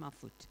stamped my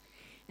foot.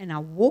 And I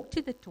walked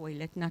to the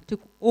toilet and I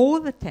took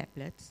all the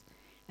tablets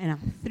and I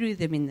threw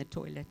them in the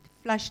toilet,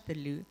 flushed the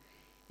loo,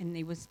 and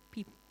there was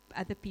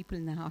other people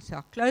in the house. So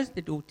I closed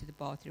the door to the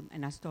bathroom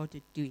and I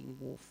started doing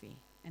warfare.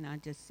 And I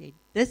just said,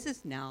 this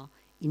is now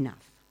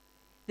enough.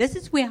 This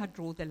is where I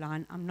draw the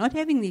line. I'm not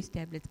having these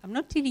tablets. I'm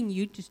not telling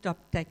you to stop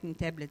taking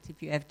tablets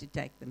if you have to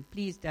take them.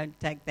 Please don't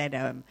take that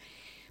home.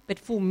 But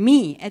for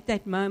me, at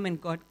that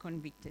moment, God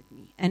convicted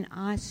me. And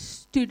I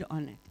stood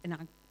on it. And I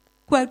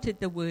quoted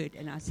the word.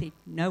 And I said,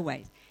 no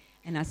ways.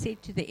 And I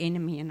said to the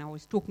enemy, and I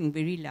was talking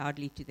very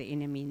loudly to the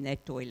enemy in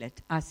that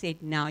toilet, I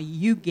said, now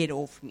you get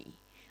off me.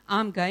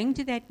 I'm going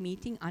to that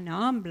meeting. I know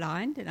I'm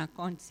blind and I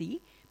can't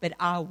see, but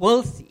I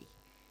will see.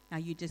 Now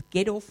you just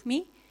get off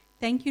me.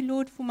 Thank you,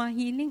 Lord, for my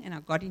healing. And I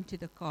got into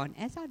the car. And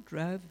as I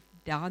drove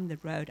down the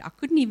road, I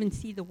couldn't even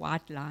see the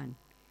white line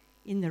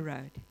in the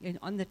road,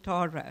 on the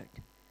tar road,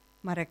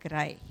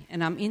 Marakarai.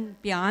 And I'm in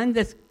behind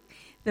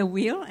the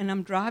wheel, and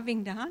I'm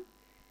driving down.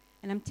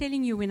 And I'm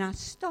telling you, when I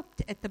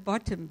stopped at the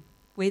bottom,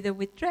 where the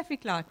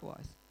traffic light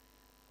was,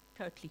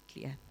 totally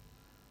clear.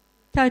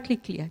 Totally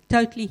clear,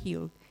 totally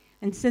healed.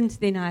 And since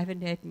then, I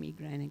haven't had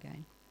migraine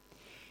again.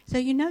 So,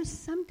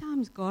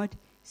 sometimes God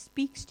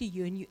speaks to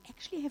you, and you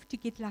actually have to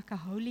get like a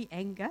holy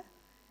anger.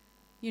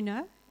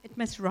 It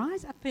must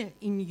rise up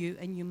in you,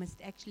 and you must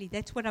actually,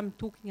 that's what I'm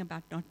talking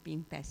about, not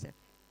being passive.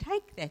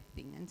 Take that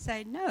thing and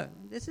say, no,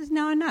 this is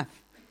now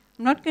enough.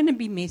 I'm not going to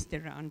be messed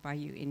around by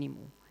you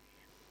anymore.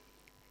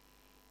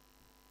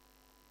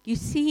 You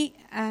see,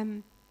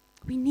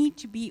 we need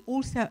to be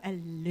also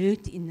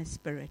alert in the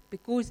spirit,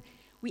 because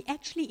we're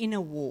actually in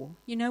a war.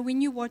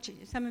 When you watch,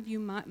 some of you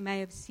may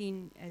have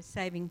seen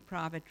Saving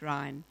Private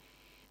Ryan.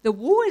 The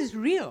war is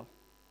real.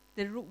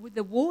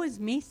 The war is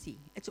messy.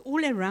 It's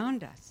all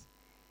around us.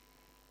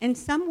 And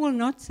some will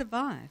not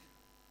survive.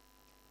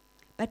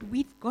 But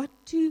we've got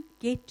to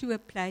get to a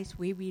place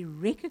where we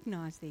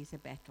recognize there's a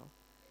battle.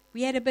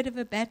 We had a bit of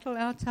a battle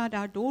outside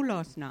our door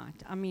last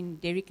night. I mean,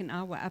 Derek and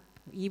I were up.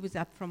 He was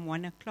up from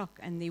 1 o'clock,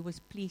 and there was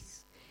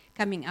police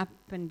coming up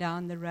and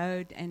down the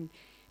road, and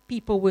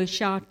people were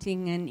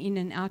shouting and in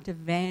and out of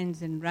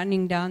vans and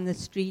running down the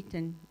street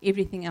and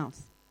everything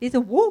else. There's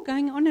a war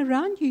going on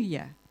around you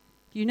here.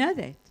 Do you know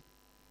that?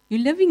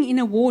 You're living in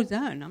a war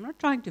zone. I'm not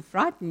trying to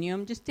frighten you.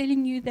 I'm just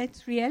telling you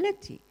that's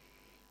reality.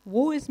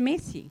 War is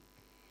messy.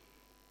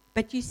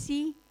 But you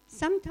see,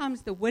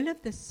 sometimes the will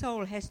of the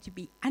soul has to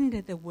be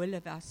under the will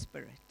of our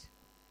spirit.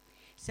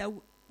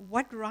 So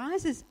what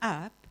rises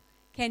up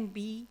can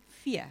be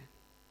fear.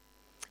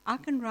 I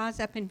can rise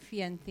up in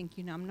fear and think,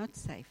 I'm not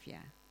safe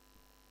here.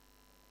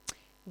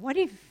 What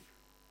if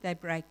they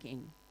break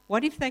in?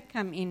 What if they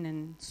come in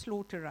and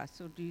slaughter us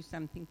or do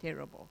something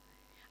terrible?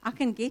 I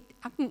can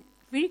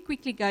very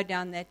quickly go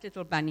down that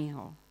little bunny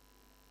hole.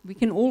 We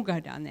can all go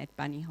down that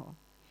bunny hole.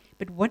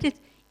 But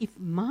if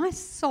my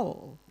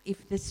soul,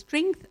 if the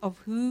strength of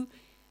who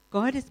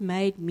God has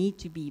made me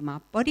to be, my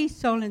body,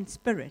 soul, and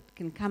spirit,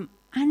 can come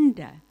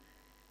under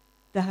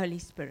the Holy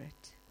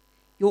Spirit.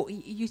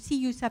 You see,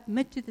 you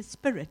submit to the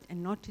Spirit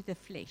and not to the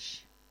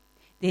flesh.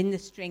 Then the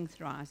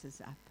strength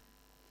rises up.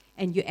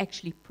 And you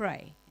actually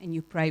pray, and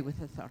you pray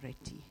with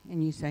authority.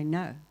 And you say,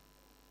 no,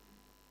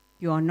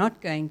 you are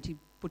not going to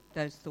put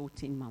those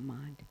thoughts in my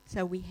mind.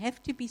 So we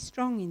have to be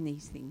strong in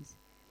these things.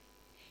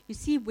 You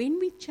see, when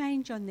we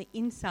change on the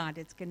inside,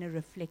 it's going to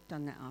reflect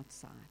on the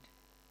outside.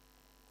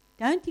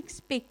 Don't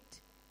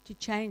expect to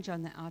change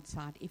on the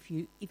outside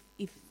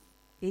if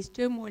there's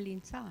turmoil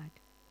inside.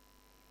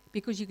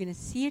 Because you're going to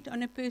see it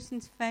on a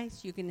person's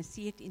face, you're going to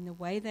see it in the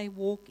way they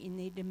walk, in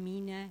their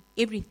demeanor,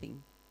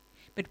 everything.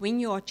 But when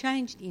you are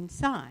changed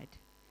inside,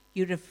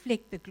 you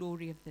reflect the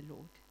glory of the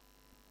Lord.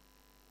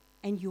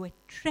 And you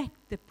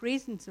attract the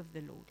presence of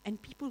the Lord.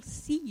 And people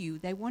see you,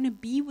 they want to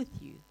be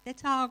with you.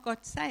 That's how I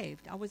got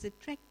saved. I was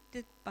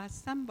attracted by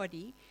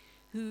somebody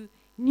who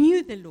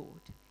knew the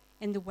Lord.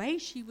 And the way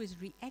she was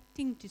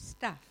reacting to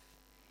stuff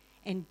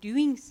and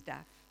doing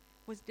stuff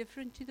was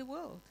different to the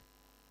world.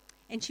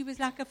 And she was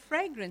like a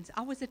fragrance.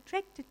 I was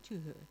attracted to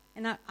her.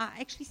 And I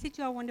actually said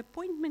to her, I want an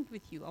appointment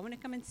with you. I want to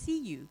come and see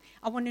you.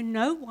 I want to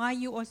know why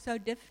you are so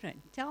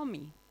different. Tell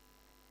me.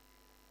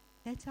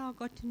 That's how I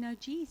got to know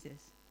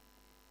Jesus.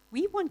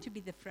 We want to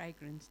be the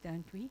fragrance,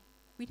 don't we?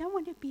 We don't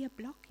want to be a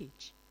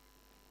blockage.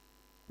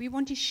 We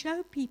want to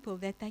show people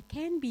that they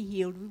can be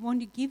healed. We want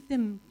to give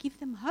them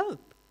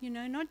hope.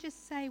 Not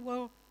just say,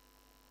 well,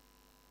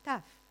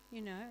 tough.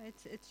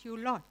 It's your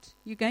lot.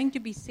 You're going to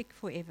be sick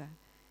forever.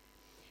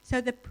 So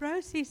the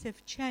process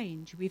of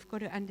change, we've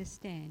got to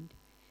understand.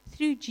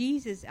 Through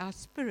Jesus, our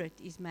spirit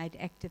is made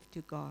active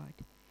to God.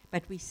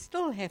 But we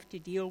still have to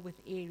deal with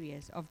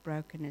areas of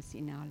brokenness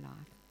in our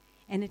life.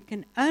 And it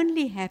can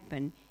only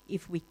happen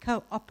if we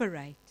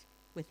cooperate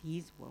with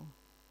His will.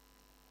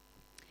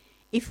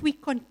 If we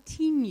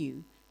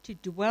continue to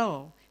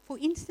dwell, for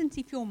instance,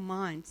 if your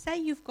mind, say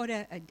you've got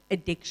an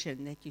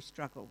addiction that you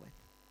struggle with,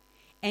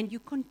 and you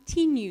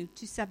continue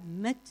to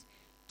submit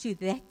to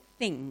that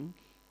thing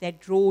that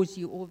draws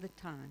you all the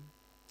time.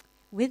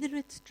 Whether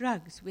it's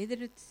drugs, whether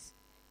it's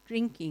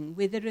drinking,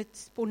 whether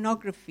it's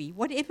pornography,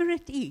 whatever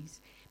it is,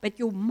 but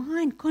your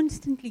mind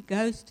constantly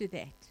goes to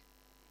that,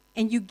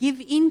 and you give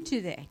in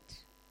to that.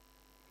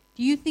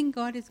 Do you think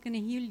God is going to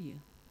heal you?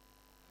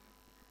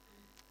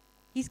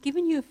 He's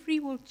given you a free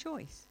will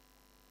choice.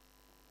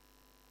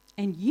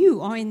 and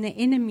you are in the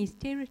enemy's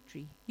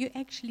territory, you're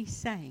actually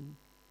saying,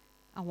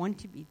 I want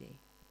to be there.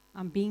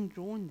 I'm being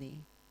drawn there.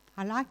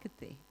 I like it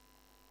there.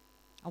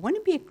 I want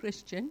to be a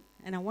Christian,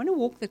 and I want to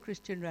walk the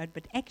Christian road,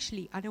 but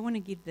actually, I don't want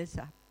to give this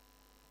up.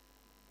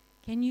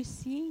 Can you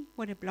see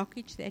what a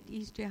blockage that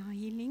is to our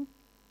healing?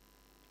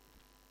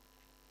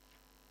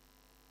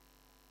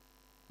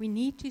 We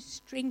need to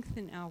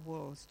strengthen our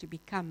wills to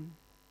become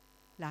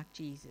like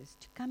Jesus,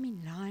 to come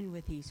in line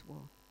with His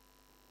will.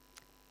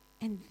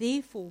 And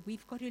therefore,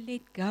 we've got to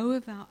let go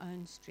of our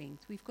own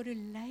strength. We've got to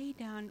lay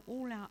down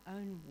all our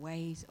own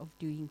ways of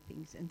doing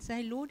things and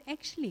say, Lord,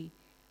 actually,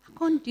 I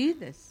can't do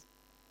this.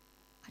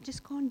 I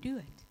just can't do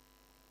it.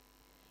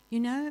 You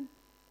know,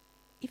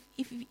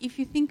 if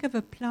you think of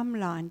a plumb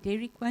line,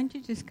 Derek, won't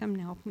you just come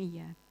and help me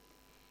here?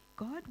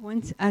 God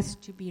wants us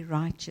to be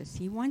righteous.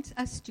 He wants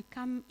us to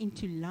come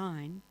into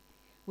line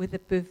with the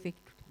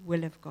perfect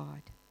will of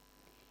God.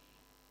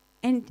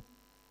 And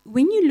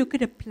when you look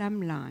at a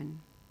plumb line,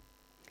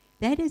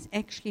 that is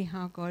actually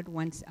how God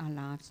wants our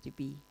lives to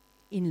be,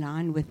 in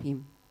line with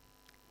Him.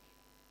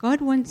 God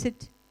wants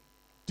it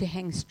to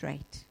hang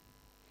straight.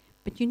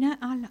 But you know,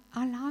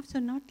 our lives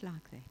are not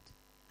like that.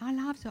 Our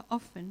lives are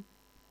often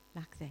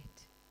like that.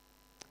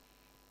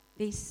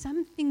 There's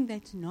something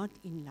that's not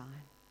in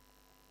line.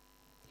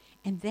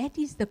 And that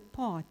is the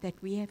part that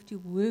we have to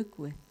work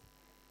with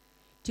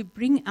to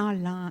bring our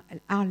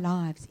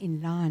lives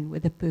in line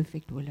with the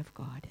perfect will of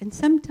God. And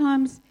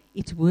sometimes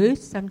it's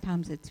worse,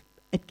 sometimes it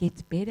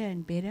gets better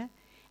and better.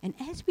 And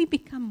as we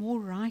become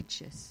more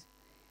righteous,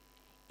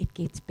 it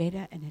gets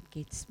better and it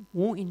gets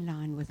more in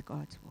line with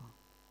God's will.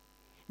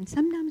 And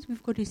sometimes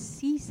we've got to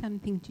see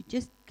something to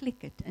just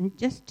click it and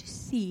just to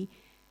see,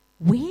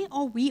 where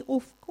are we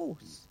off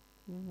course?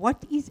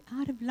 What is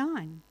out of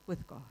line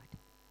with God?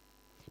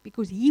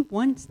 Because He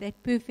wants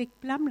that perfect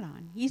plumb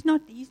line. He's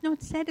not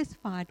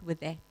satisfied with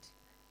that.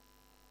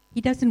 He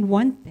doesn't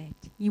want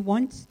that. He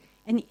wants,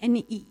 and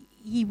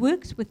he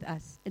works with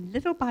us, and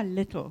little by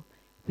little,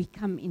 we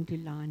come into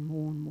line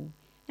more and more.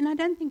 And I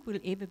don't think we'll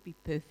ever be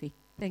perfect.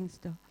 Thanks,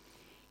 Doc.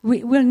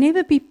 We'll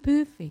never be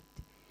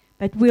perfect,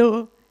 but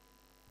we're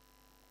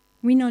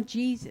not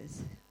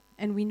Jesus,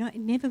 and we're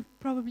never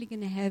probably going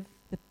to have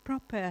the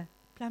proper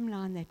plumb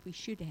line that we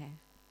should have,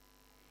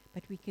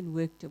 but we can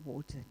work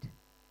towards it.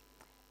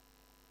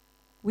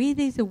 Where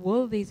there's a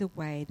will, there's a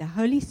way. The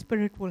Holy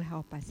Spirit will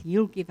help us.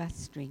 He'll give us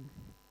strength.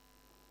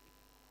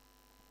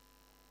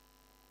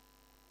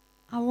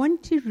 I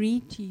want to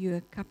read to you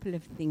a couple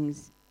of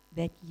things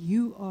that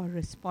you are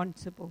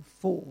responsible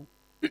for,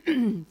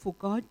 for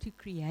God to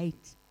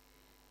create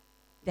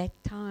that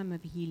time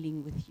of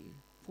healing with you,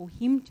 for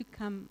Him to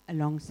come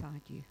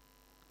alongside you.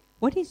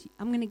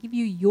 I'm going to give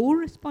you your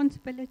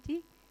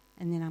responsibility,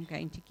 and then I'm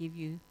going to give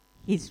you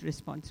His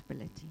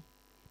responsibility.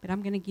 But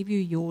I'm going to give you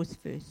yours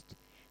first.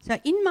 So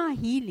in my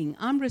healing,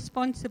 I'm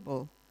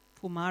responsible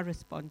for my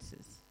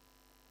responses.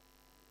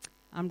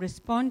 I'm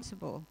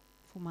responsible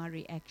for my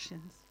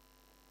reactions.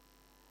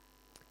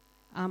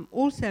 I'm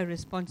also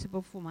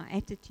responsible for my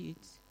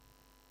attitudes.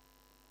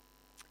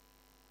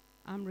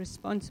 I'm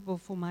responsible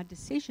for my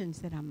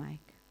decisions that I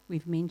make.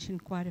 We've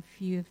mentioned quite a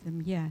few of them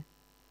here.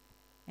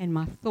 And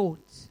my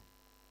thoughts.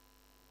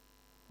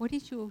 What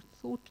is your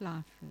thought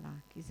life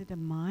like? Is it a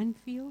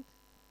minefield?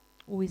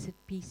 Or is it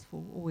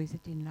peaceful? Or is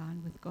it in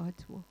line with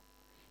God's will?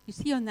 You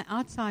see, on the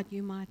outside,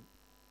 you might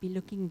be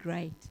looking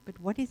great, but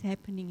what is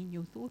happening in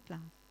your thought life?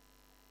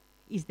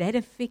 Is that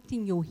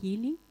affecting your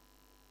healing?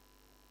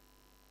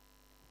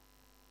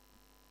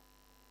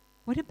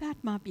 What about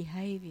my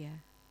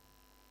behavior?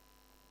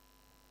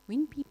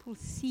 When people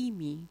see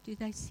me, do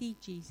they see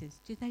Jesus?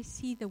 Do they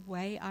see the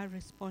way I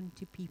respond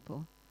to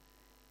people?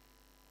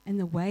 And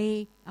the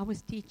way I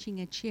was teaching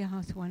at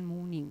Sharehouse one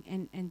morning,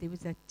 and there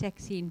was a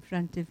taxi in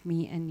front of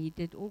me, and he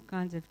did all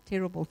kinds of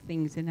terrible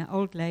things, and an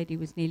old lady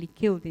was nearly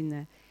killed in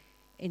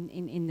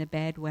the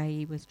bad way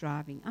he was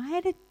driving. I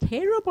had a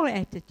terrible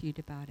attitude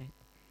about it.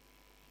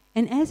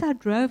 And as I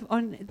drove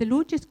on, the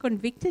Lord just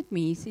convicted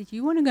me. He said,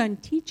 you want to go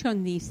and teach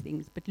on these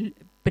things,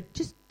 but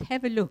just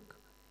have a look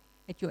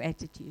at your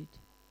attitude.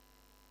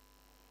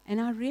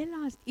 And I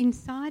realized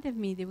inside of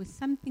me there was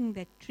something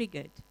that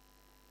triggered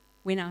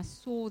when I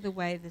saw the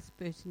way this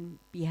person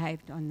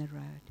behaved on the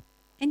road.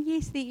 And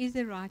yes, there is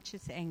a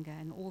righteous anger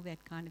and all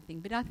that kind of thing,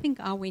 but I think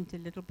I went a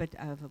little bit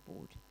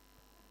overboard.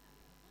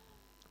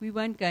 We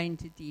won't go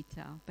into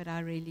detail, but I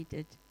really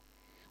did.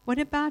 What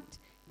about,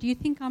 do you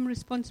think I'm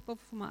responsible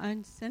for my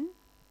own sin?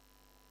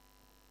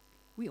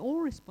 We're all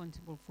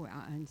responsible for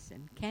our own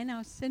sin. Can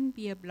our sin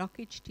be a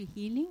blockage to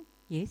healing?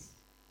 Yes.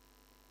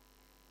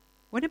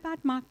 What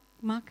about my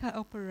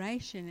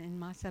cooperation and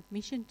my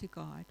submission to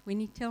God when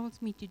He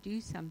tells me to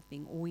do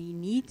something or He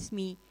needs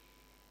me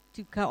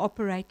to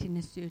cooperate in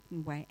a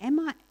certain way? Am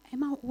I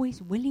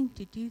always willing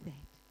to do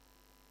that?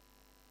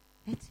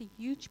 That's a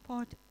huge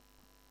part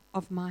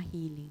of my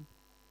healing.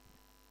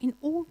 In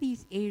all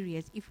these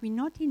areas, if we're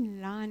not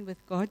in line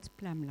with God's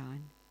plumb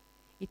line,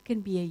 it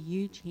can be a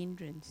huge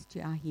hindrance to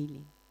our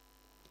healing.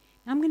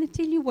 Now I'm going to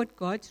tell you what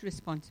God's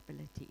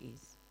responsibility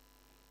is.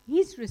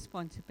 His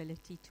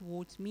responsibility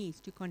towards me is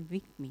to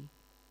convict me.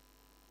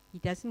 He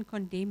doesn't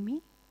condemn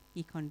me,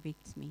 he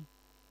convicts me.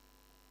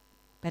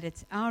 But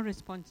it's our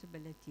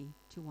responsibility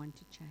to want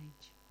to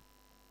change.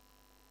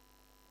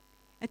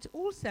 It's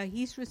also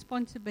his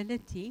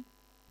responsibility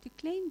to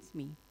cleanse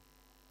me.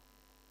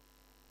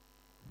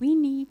 We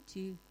need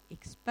to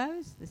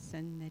expose the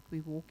sin that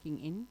we're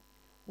walking in,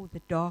 or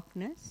the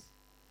darkness,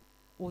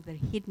 or the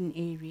hidden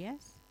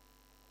areas.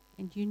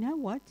 And you know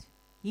what?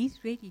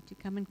 He's ready to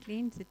come and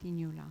cleanse it in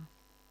your life.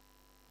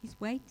 He's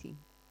waiting.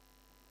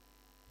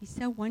 He's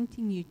so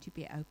wanting you to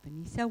be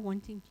open. He's so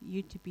wanting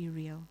you to be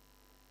real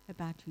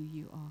about who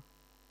you are.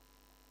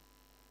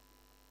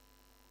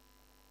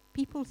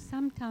 People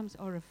sometimes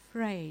are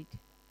afraid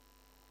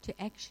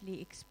to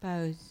actually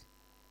expose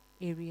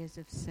areas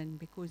of sin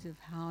because of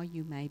how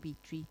you may be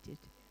treated.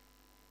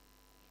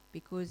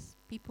 Because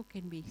people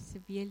can be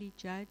severely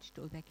judged,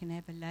 or they can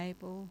have a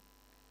label,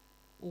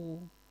 or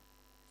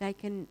they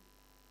can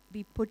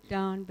be put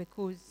down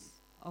because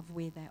of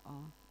where they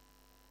are.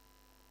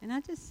 And I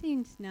just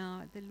sense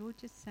now the Lord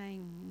just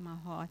saying in my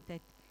heart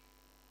that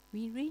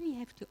we really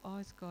have to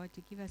ask God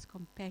to give us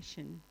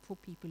compassion for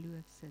people who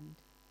have sinned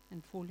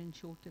and fallen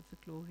short of the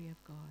glory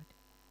of God.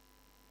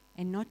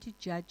 And not to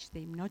judge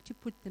them, not to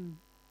put them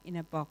in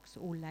a box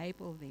or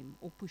label them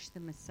or push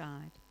them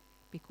aside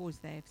because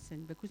they have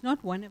sinned. Because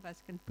not one of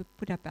us can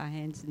put up our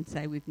hands and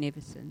say we've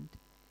never sinned.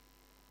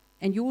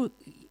 And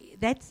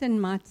that sin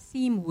might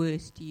seem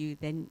worse to you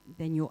than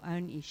your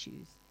own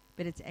issues,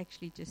 but it's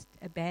actually just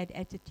a bad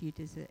attitude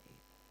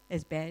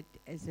as bad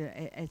as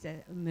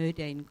a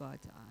murder in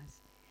God's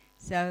eyes.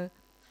 So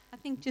I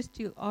think just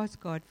to ask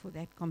God for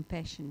that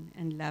compassion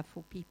and love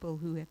for people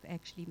who have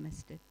actually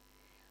missed it.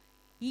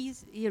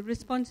 His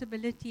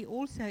responsibility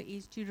also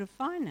is to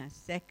refine us.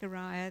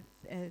 Zechariah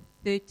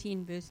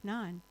 13 verse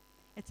 9.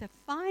 It's a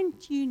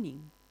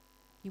fine-tuning.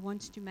 He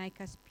wants to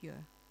make us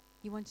pure.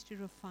 He wants to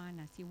refine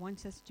us. He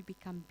wants us to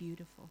become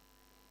beautiful.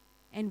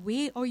 And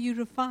where are you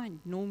refined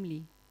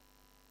normally?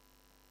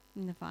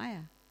 In the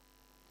fire.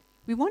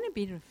 We want to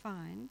be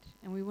refined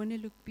and we want to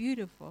look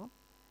beautiful,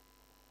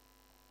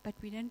 but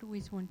we don't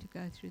always want to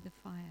go through the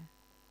fire.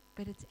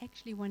 But it's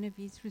actually one of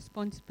his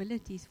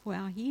responsibilities for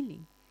our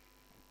healing,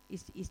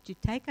 is to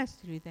take us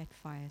through that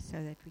fire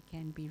so that we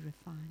can be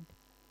refined.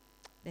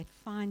 That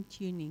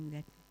fine-tuning,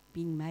 that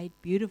being made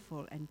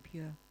beautiful and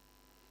pure.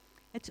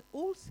 It's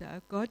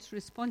also God's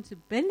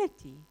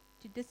responsibility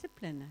to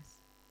discipline us.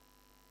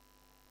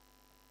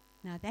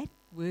 Now that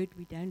word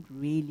we don't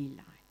really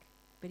like.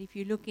 But if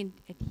you look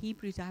at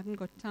Hebrews, I haven't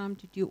got time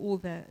to do all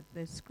the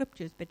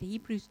scriptures, but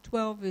Hebrews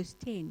 12 verse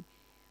 10,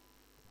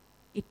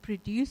 it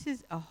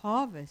produces a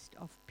harvest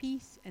of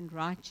peace and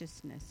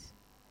righteousness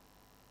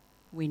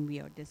when we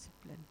are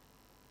disciplined.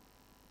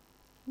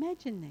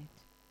 Imagine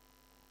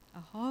that. A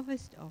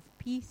harvest of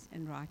peace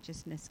and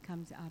righteousness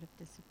comes out of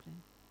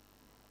discipline.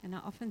 And I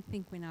often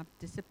think when I've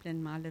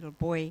disciplined my little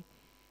boy,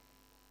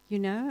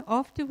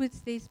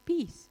 afterwards there's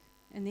peace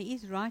and there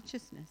is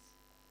righteousness.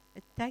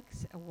 It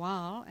takes a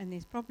while and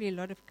there's probably a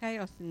lot of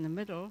chaos in the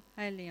middle,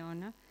 hey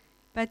Liana,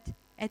 but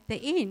at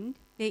the end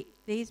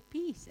there's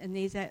peace and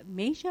there's a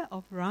measure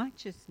of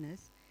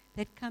righteousness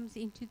that comes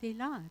into their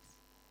lives.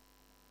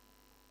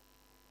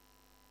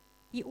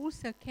 He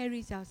also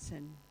carries our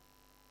sin,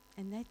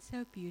 and that's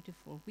so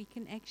beautiful. We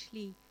can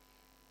actually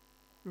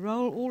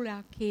roll all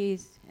our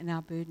cares and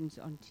our burdens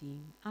onto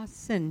him. Our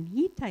sin,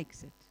 he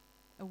takes it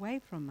away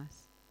from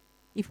us.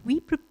 If we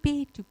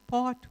prepare to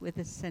part with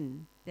a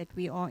sin that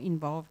we are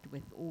involved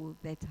with or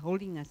that's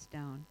holding us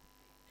down,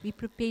 we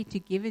prepare to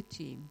give it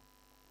to him.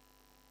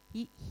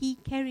 He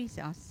carries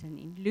our sin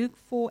in Luke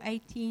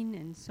 4:18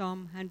 and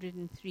Psalm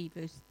 103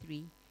 verse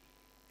 3,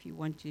 if you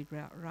want to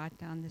write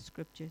down the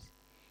scriptures.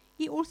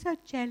 He also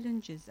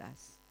challenges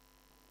us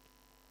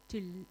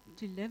to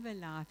live a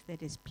life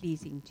that is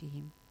pleasing to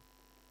him.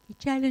 He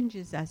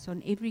challenges us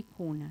on every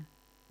corner,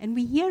 and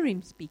we hear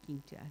him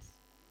speaking to us.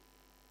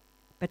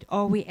 But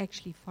are we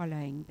actually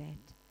following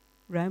that?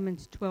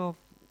 Romans 12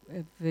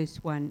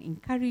 verse 1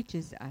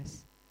 encourages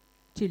us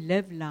to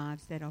live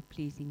lives that are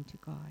pleasing to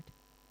God.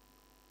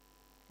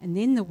 And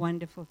then the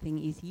wonderful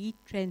thing is he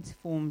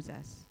transforms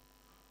us.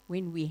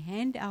 When we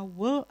hand our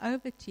will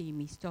over to him,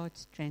 he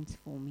starts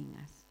transforming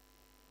us.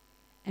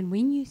 And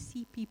when you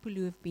see people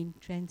who have been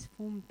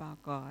transformed by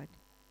God,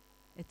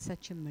 it's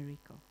such a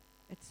miracle.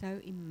 It's so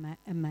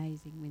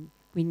amazing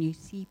when you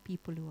see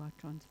people who are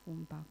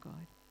transformed by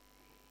God.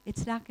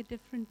 It's like a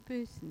different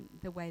person,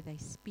 the way they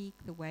speak,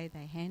 the way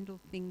they handle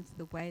things,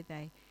 the way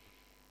they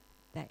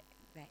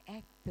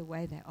act, the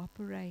way they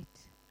operate,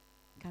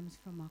 comes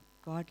from a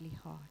godly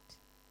heart.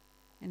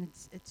 And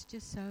it's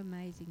just so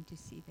amazing to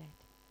see that.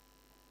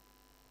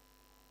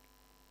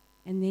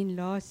 And then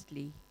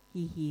lastly,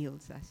 he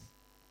heals us.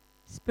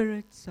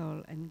 Spirit,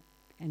 soul,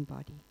 and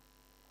body.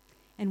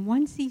 And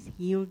once he's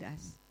healed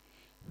us,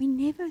 we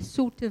never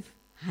sort of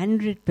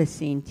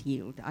 100%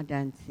 healed, I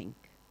don't think.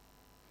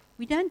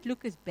 We don't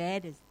look as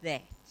bad as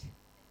that,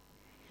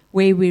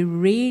 where we're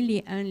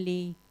really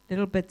only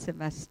little bits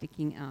of us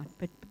sticking out.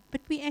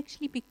 But we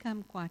actually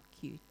become quite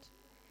cute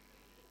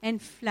and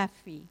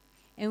fluffy.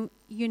 And,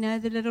 you know,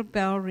 the little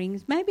bell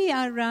rings. Maybe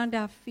around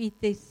our feet,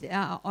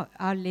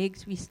 our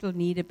legs, we still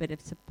need a bit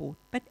of support.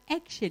 But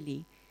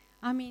actually,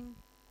 I mean,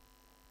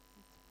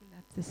 let's pull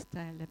up the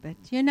style a bit.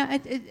 You know,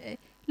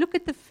 look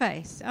at the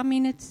face. I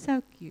mean, it's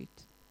so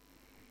cute.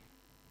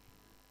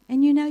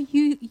 And, you know,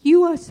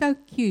 you are so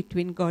cute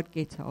when God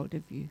gets hold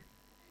of you.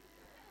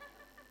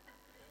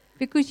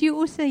 Because you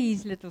also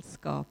his little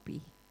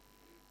scarpy.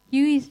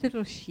 You his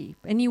little sheep.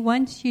 And he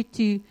wants you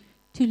to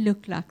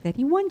look like that.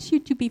 He wants you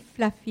to be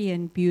fluffy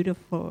and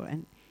beautiful.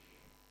 And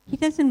he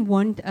doesn't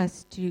want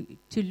us to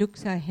look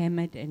so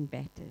hammered and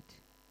battered.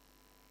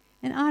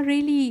 And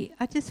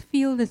I just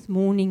feel this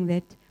morning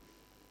that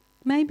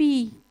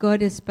maybe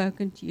God has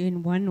spoken to you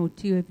in one or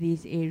two of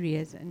these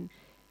areas. And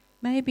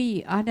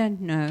maybe, I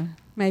don't know,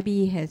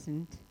 maybe he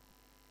hasn't.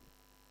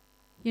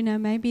 You know,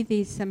 maybe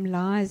there's some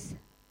lies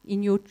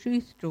in your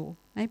truth drawer.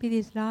 Maybe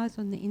there's lies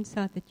on the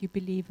inside that you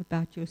believe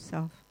about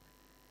yourself.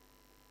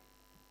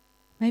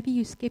 Maybe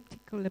you're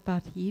skeptical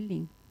about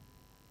healing.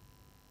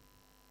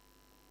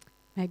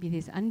 Maybe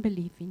there's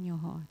unbelief in your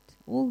heart.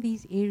 All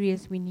these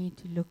areas we need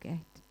to look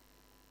at.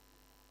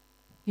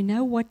 You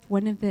know what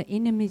one of the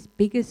enemy's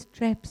biggest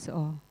traps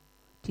are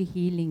to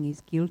healing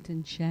is guilt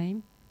and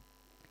shame.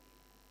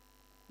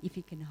 If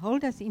he can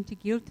hold us into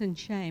guilt and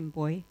shame,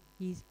 boy,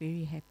 he's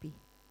very happy.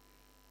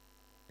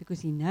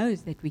 Because he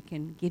knows that we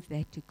can give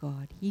that to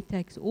God. He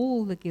takes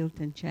all the guilt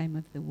and shame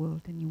of the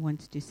world and he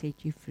wants to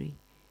set you free.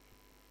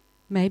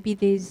 Maybe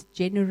there's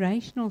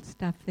generational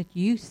stuff that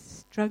you're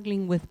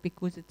struggling with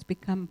because it's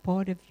become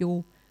part of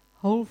your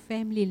whole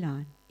family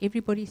line.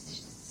 Everybody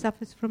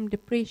suffers from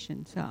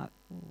depression. So,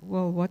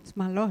 well, what's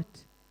my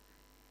lot?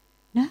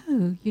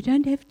 No, you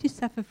don't have to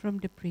suffer from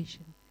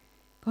depression.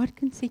 God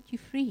can set you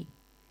free.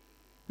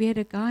 We had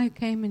a guy who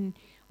came and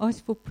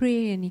asked for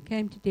prayer, and he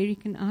came to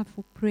Derek and I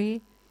for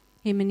prayer,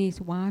 him and his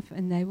wife,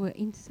 and they were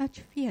in such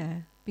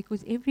fear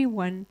because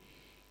everyone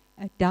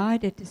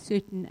died at a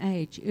certain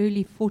age,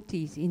 early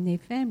 40s in their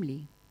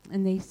family.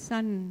 And their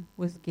son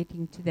was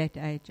getting to that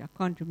age. I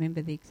can't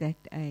remember the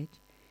exact age.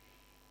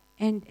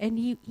 And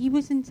he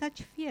was in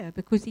such fear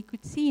because he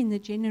could see in the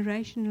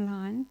generation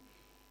line,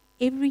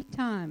 every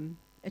time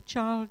a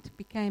child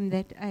became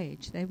that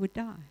age, they would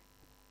die.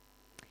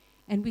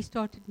 And we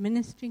started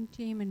ministering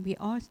to him, and we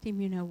asked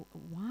him, you know,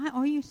 why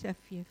are you so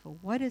fearful?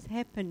 What has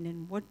happened,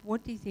 and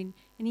what is in?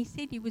 And he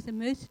said he was a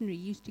mercenary,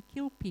 he used to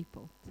kill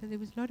people. So there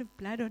was a lot of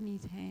blood on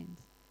his hands.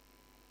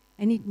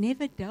 And he'd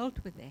never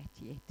dealt with that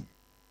yet.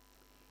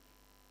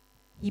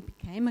 He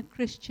became a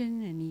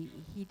Christian, and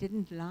he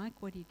didn't like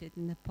what he did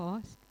in the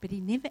past, but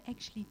he never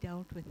actually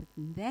dealt with it.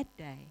 And that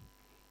day,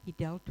 he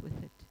dealt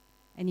with it.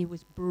 And he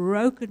was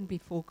broken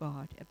before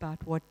God about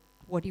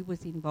what he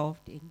was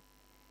involved in.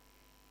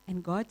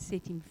 And God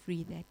set him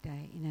free that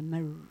day in a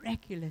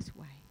miraculous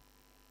way.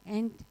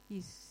 And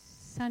his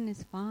son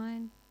is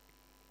fine.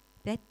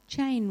 That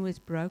chain was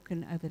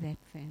broken over that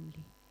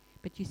family.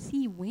 But you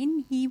see,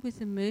 when he was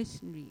a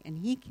mercenary and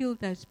he killed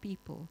those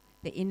people,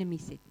 the enemy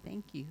said,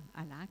 thank you,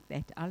 I like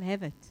that, I'll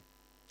have it.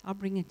 I'll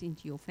bring it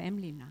into your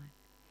family line.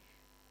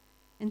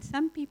 And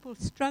some people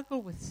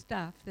struggle with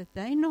stuff that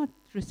they're not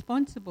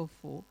responsible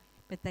for,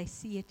 but they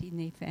see it in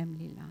their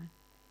family line.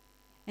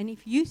 And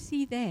if you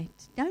see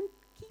that, don't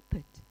keep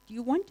it. Do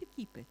you want to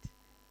keep it?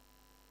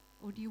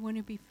 Or do you want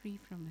to be free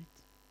from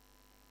it?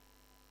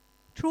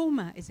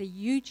 Trauma is a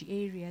huge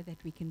area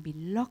that we can be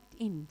locked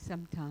in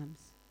sometimes.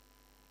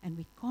 And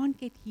we can't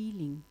get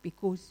healing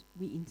because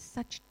we're in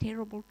such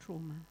terrible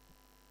trauma.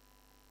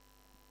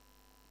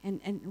 And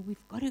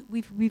we've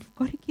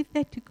got to give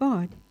that to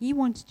God. He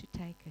wants to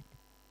take it.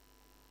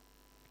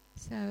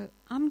 So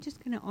I'm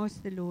just going to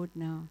ask the Lord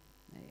now.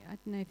 I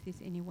don't know if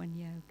there's anyone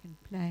here who can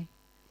play.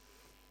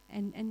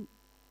 And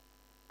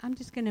I'm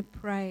just going to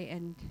pray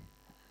and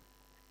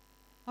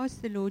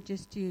ask the Lord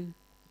just to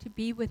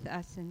be with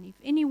us. And if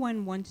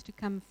anyone wants to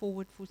come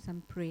forward for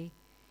some prayer,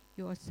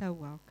 you are so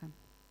welcome.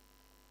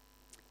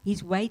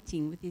 He's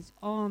waiting with his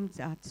arms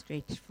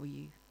outstretched for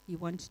you. He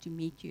wants to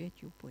meet you at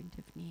your point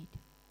of need.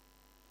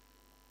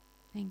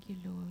 Thank you,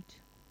 Lord.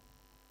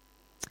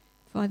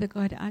 Father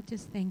God, I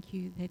just thank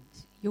you that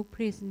your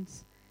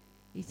presence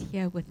is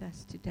here with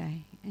us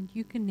today. And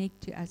you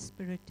connect to us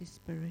spirit to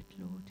spirit,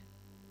 Lord.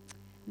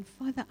 And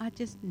Father, I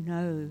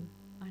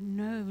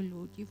know,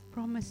 Lord, you've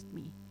promised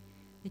me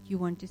that you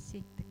want to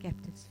set the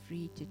captives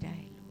free today,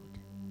 Lord.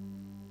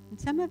 And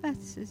some of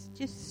us has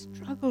just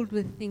struggled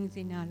with things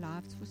in our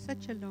lives for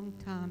such a long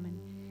time, and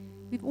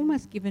we've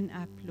almost given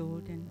up,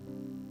 Lord. And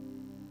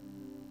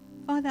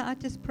Father, I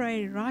just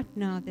pray right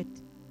now that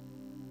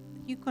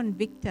you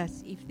convict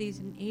us if there's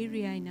an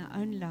area in our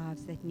own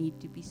lives that need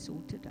to be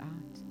sorted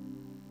out.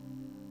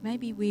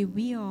 Maybe where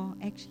we are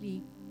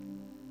actually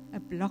a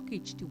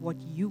blockage to what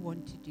you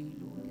want to do,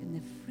 Lord, and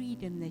the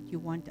freedom that you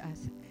want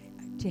us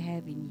to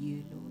have in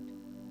you, Lord.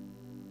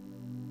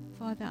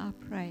 Father, I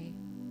pray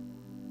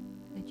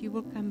that you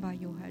will come by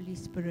your Holy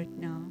Spirit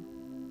now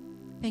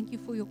Thank you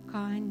for your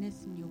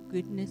kindness and your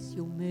goodness,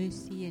 your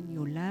mercy and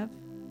your love.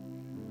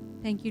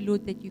 Thank you,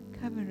 Lord, that you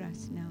cover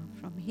us now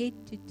from head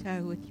to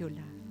toe with your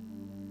love.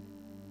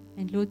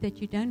 And Lord,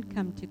 that you don't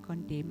come to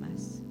condemn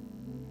us.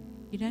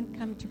 You don't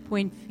come to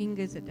point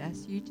fingers at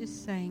us. You're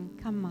just saying,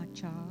 come, my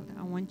child,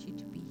 I want you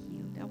to be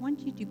healed. I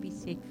want you to be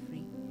set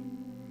free.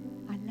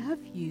 I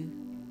love you.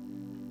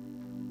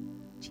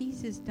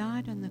 Jesus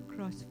died on the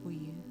cross for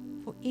you,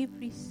 for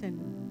every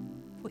sin,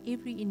 for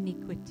every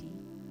iniquity,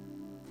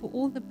 for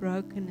all the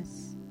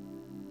brokenness,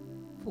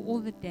 for all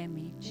the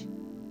damage,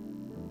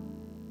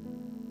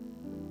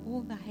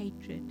 all the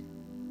hatred.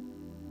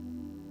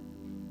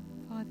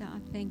 Father, I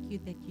thank you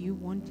that you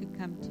want to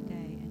come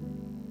today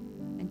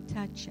and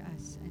touch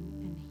us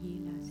and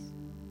heal us.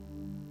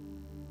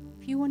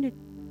 If you want to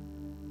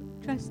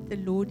trust the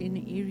Lord in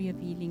an area of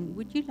healing,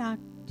 would you like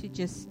to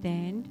just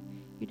stand?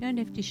 You don't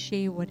have to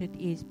share what it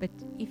is, but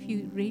if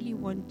you really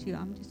want to,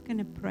 I'm just going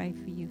to pray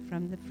for you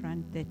from the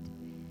front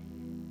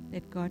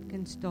that God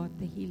can start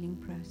the healing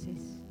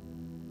process.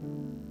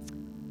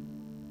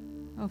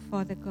 Oh,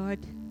 Father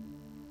God,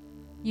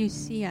 you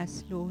see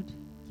us, Lord.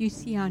 You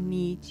see our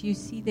needs. You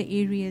see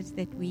the areas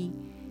that we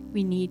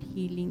need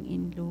healing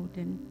in, Lord.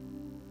 And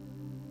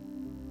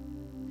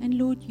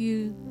Lord,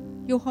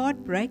 your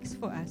heart breaks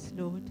for us,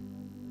 Lord.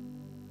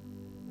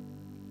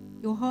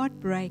 Your heart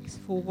breaks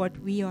for what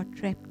we are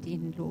trapped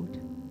in, Lord.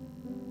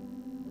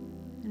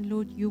 And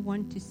Lord, you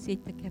want to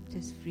set the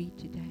captives free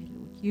today,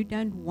 Lord. You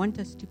don't want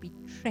us to be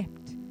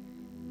trapped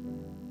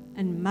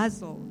and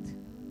muzzled.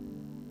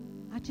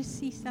 I just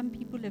see some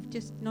people have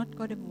just not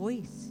got a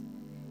voice.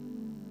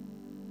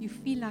 You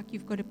feel like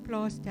you've got a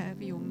plaster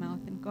over your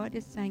mouth, and God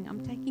is saying, I'm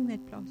taking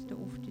that plaster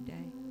off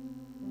today.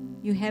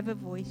 You have a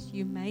voice,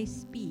 you may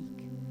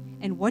speak.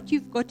 And what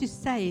you've got to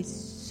say is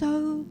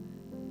so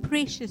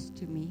precious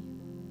to me.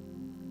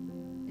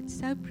 It's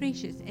so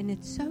precious, and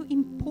it's so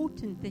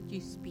important that you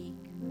speak.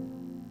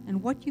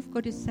 And what you've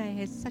got to say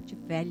has such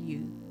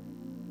value.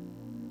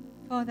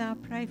 Father, I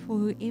pray for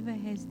whoever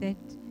has that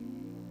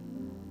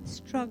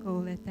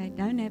struggle, that they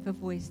don't have a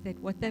voice, that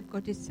what they've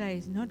got to say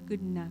is not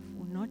good enough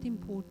or not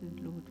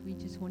important, Lord. We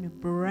just want to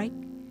break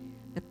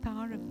the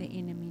power of the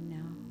enemy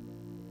now.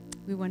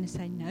 We want to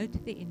say no to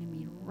the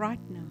enemy right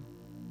now.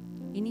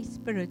 Any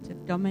spirit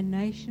of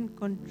domination,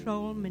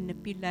 control,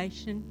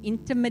 manipulation,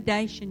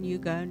 intimidation, you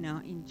go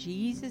now. In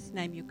Jesus'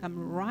 name, you come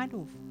right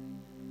off.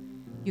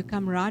 You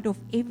come right off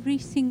every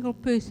single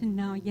person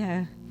now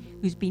here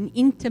who's been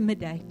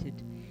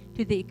intimidated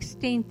to the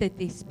extent that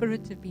their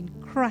spirits have been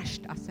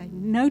crushed. I say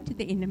no to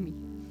the enemy.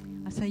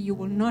 I say you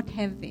will not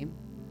have them.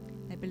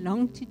 They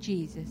belong to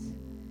Jesus,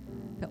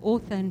 the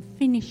author and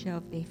finisher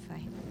of their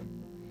faith.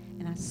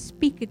 And I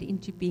speak it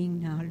into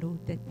being now,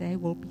 Lord, that they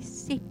will be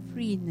set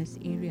free in this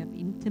area of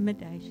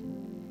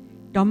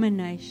intimidation,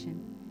 domination,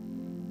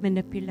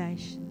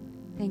 manipulation.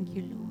 Thank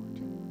you,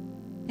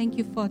 Lord. Thank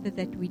you, Father,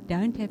 that we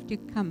don't have to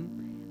come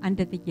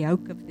under the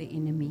yoke of the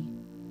enemy,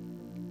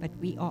 but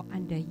we are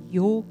under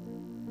your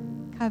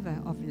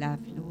cover of love,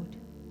 Lord.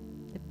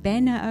 The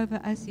banner over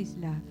us is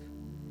love,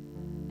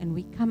 and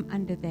we come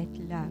under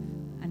that love,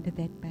 under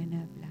that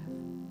banner of love.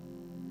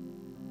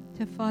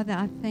 So, Father,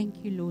 I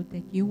thank you, Lord,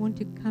 that you want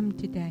to come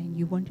today and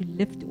you want to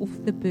lift off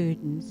the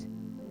burdens,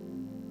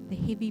 the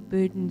heavy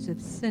burdens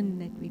of sin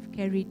that we've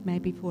carried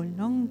maybe for a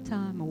long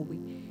time, or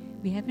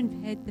we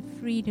haven't had the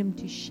freedom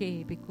to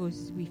share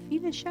because we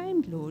feel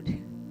ashamed, Lord.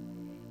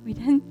 We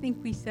don't think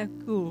we're so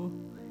cool.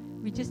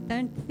 We just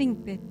don't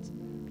think that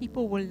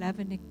people will love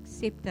and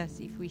accept us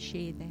if we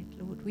share that,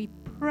 Lord. We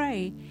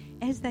pray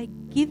as they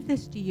give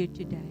this to you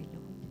today,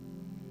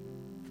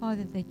 Lord,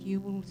 Father, that you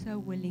will so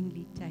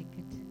willingly take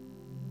it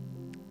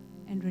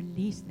and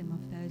release them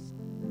of those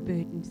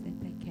burdens that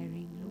they're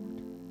carrying,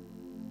 Lord,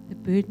 the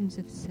burdens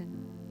of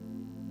sin.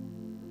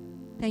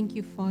 Thank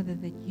you, Father,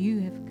 that you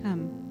have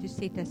come to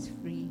set us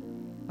free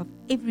of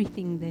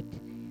everything that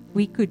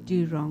we could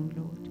do wrong,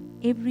 Lord,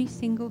 every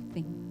single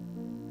thing.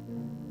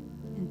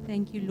 And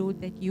thank you, Lord,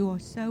 that you are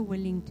so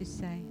willing to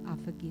say, I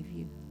forgive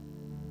you.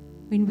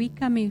 When we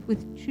come in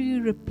with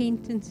true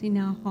repentance in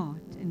our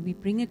heart and we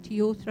bring it to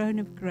your throne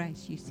of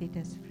grace, you set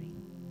us free.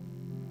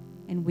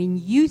 And when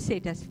you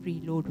set us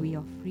free, Lord, we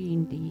are free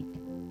indeed.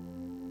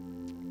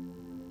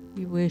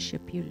 We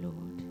worship you,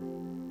 Lord.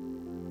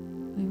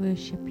 We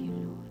worship you,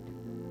 Lord.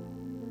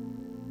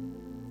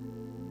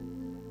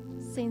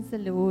 Sense the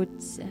Lord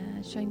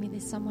showing me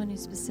there's someone who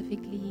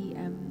specifically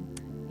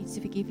needs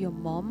to forgive your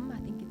mom. I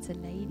think it's a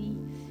lady.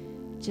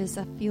 Just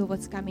I feel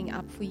what's coming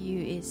up for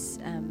you is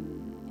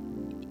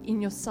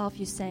in yourself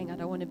you're saying, I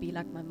don't want to be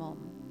like my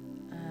mom.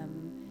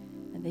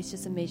 And there's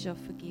just a measure of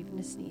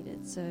forgiveness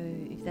needed. So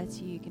if that's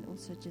you, you can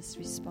also just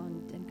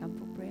respond and come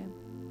for prayer.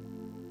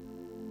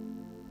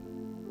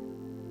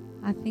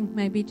 I think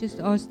maybe just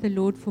ask the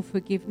Lord for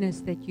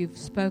forgiveness that you've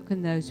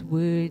spoken those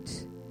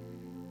words,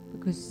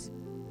 because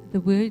the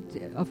word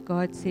of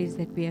God says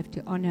that we have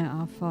to honor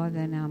our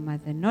father and our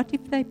mother, not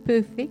if they're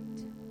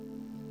perfect,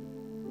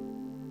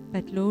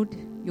 but Lord,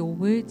 your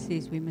word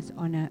says we must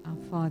honor our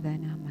father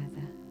and our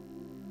mother.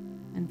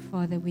 And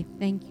Father, we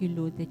thank you,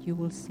 Lord, that you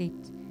will set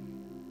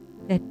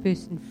that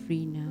person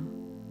free now.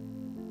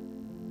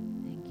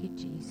 Thank you,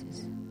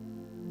 Jesus.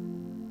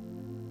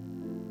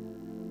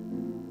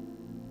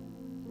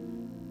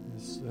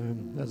 Yes,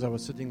 as I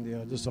was sitting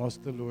there, I just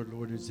asked the Lord,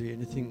 Lord, is there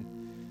anything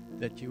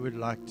that you would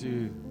like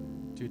to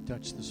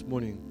touch this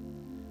morning?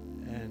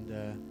 And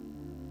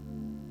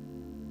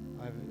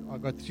I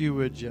got 3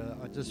 words here.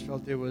 I just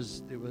felt there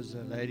was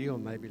a lady, or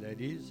maybe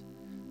ladies,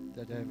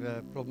 that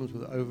have problems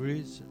with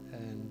ovaries,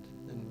 and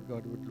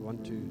God would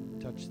want to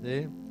touch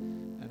there.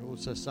 And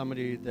also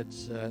somebody that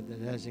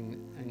has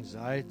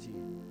anxiety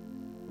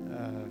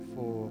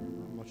for,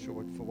 I'm not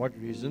sure for what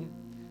reason.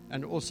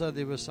 And also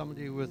there was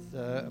somebody with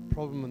a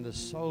problem in the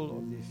sole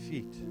of their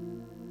feet,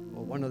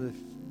 or one of their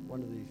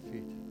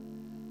feet.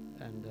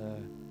 And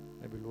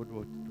maybe Lord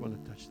would want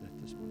to touch that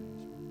this morning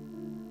as well.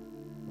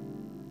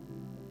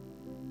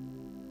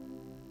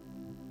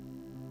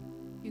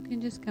 You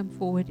can just come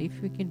forward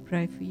if we can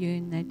pray for you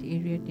in that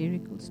area.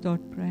 Derek will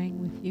start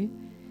praying with you.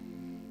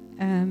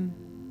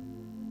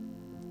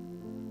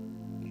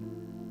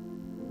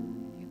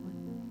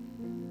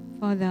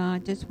 Father, I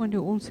just want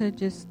to also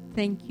just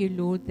thank you,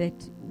 Lord,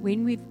 that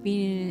when we've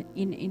been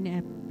in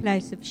a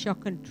place of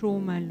shock and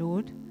trauma,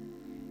 Lord,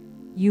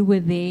 you were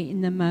there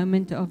in the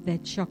moment of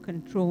that shock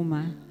and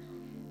trauma.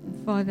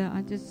 And Father,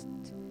 I just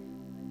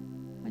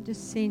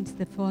sense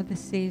the Father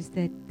says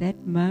that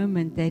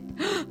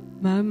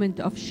moment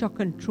of shock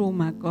and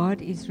trauma,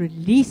 God is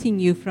releasing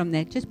you from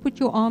that. Just put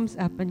your arms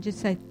up and just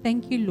say,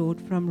 thank you,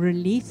 Lord, from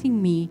releasing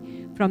me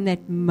from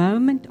that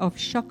moment of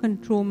shock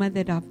and trauma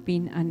that I've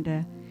been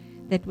under.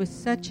 That was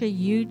such a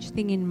huge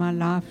thing in my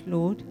life,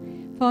 Lord.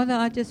 Father,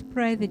 I just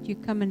pray that you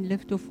come and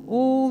lift off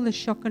all the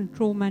shock and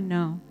trauma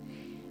now.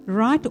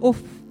 Right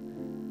off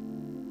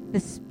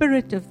the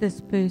spirit of this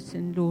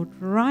person, Lord.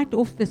 Right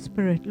off the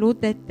spirit.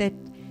 Lord, that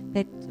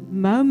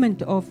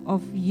moment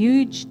of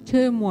huge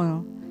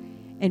turmoil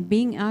and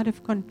being out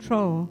of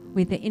control,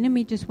 where the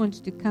enemy just wants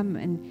to come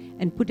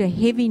and put a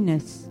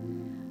heaviness,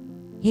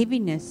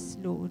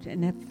 Lord,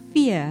 and a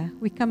fear.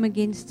 We come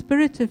against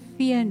spirits of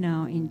fear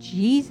now in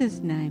Jesus'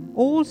 name.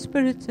 All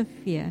spirits of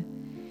fear.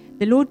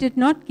 The Lord did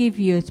not give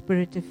you a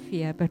spirit of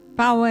fear, but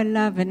power,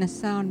 love, and a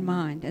sound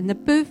mind. And the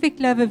perfect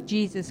love of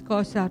Jesus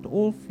casts out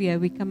all fear.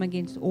 We come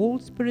against all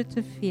spirits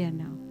of fear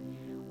now.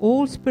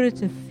 All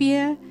spirits of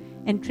fear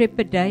and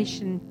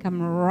trepidation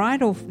come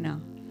right off now.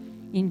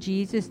 In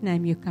Jesus'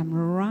 name, you come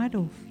right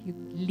off. You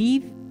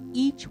leave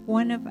each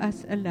one of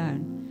us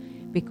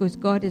alone, because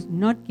God has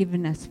not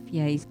given us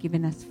fear. He's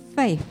given us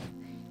faith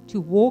to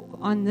walk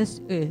on this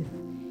earth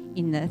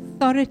in the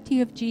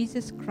authority of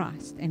Jesus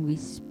Christ. And we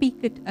speak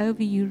it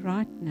over you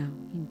right now.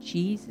 In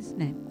Jesus'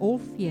 name. All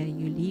fear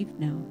you leave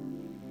now.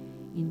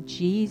 In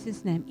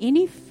Jesus' name.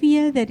 Any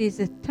fear that is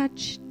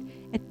attached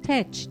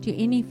to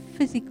any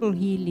physical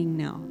healing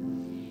now,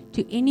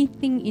 to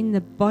anything in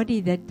the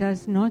body that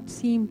does not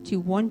seem to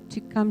want to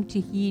come to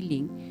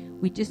healing,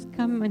 we just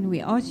come and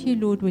we ask you,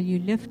 Lord, will you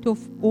lift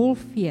off all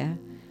fear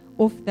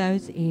off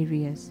those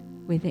areas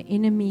where the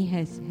enemy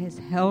has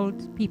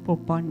held people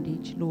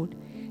bondage, Lord,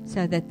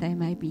 so that they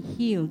may be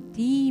healed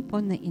deep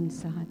on the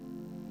inside.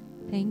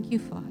 Thank you,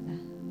 Father.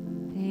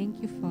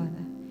 Thank you,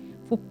 Father,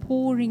 for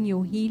pouring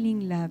your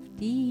healing love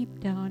deep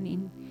down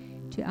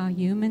into our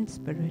human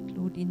spirit,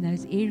 Lord, in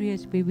those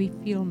areas where we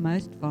feel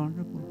most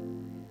vulnerable.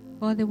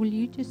 Father, will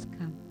you just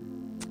come?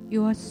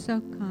 You are so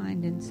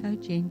kind and so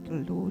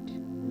gentle, Lord.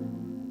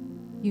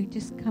 You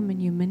just come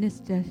and you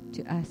minister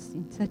to us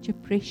in such a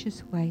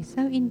precious way,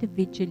 so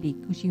individually,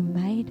 because you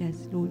made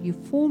us, Lord. You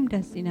formed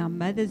us in our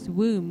mother's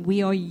womb.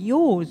 We are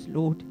yours,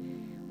 Lord.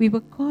 We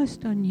were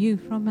cast on you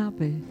from our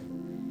birth.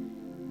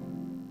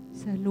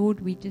 So,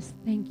 Lord, we just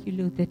thank you,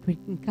 Lord, that we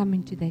can come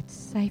into that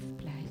safe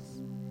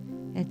place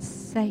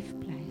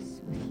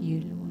with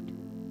you, Lord.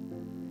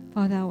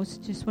 Father, I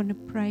also just want to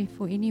pray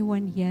for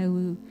anyone here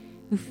who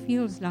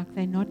feels like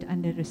they're not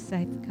under a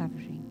safe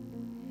covering,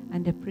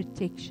 under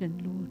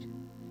protection, Lord.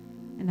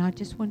 And I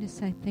just want to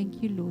say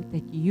thank you, Lord,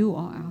 that you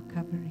are our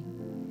covering.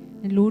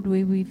 And Lord,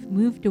 where we've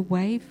moved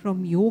away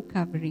from your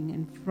covering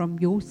and from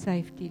your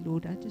safety,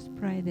 Lord, I just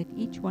pray that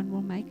each one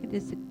will make a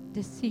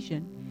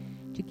decision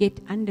to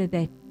get under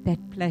that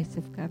place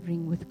of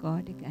covering with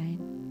God again,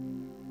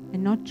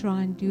 and not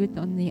try and do it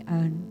on their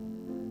own,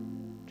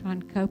 try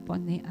and cope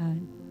on their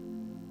own.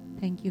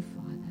 Thank you,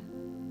 Father.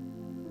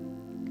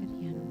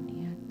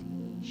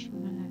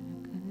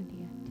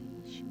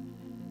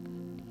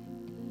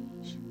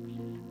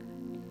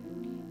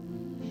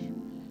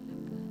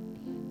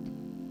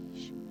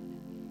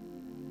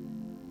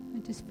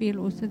 I just feel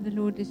also the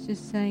Lord is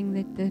just saying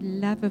that the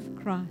love of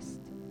Christ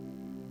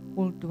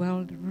will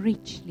dwell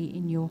richly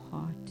in your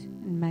heart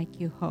and make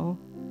you whole.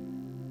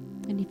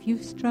 And if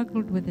you've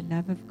struggled with the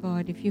love of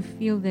God, if you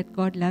feel that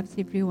God loves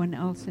everyone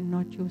else and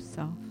not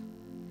yourself,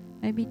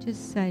 maybe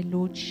just say,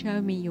 Lord,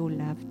 show me your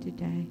love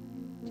today.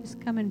 Just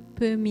come and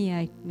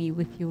permeate me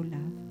with your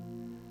love.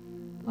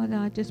 Father,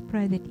 I just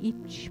pray that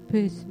each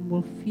person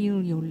will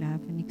feel your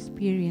love and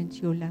experience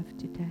your love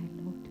today,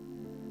 Lord.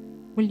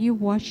 Will you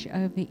wash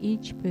over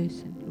each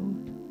person,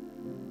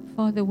 Lord?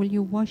 Father, will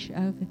you wash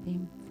over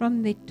them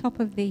from the top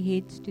of their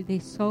heads to the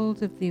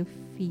soles of their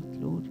feet,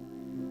 Lord,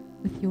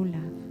 with your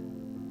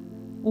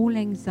love. All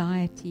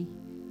anxiety,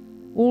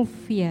 all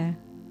fear,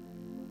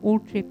 all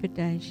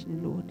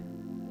trepidation, Lord.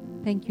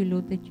 Thank you,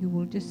 Lord, that you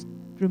will just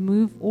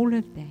remove all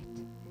of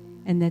that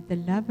and that the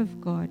love of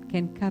God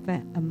can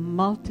cover a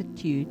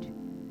multitude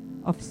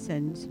of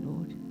sins,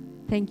 Lord.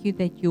 Thank you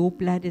that your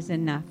blood is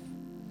enough.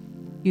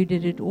 You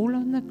did it all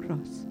on the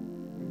cross,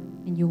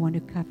 and you want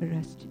to cover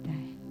us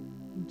today.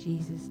 In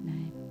Jesus'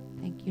 name.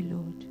 Thank you,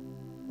 Lord.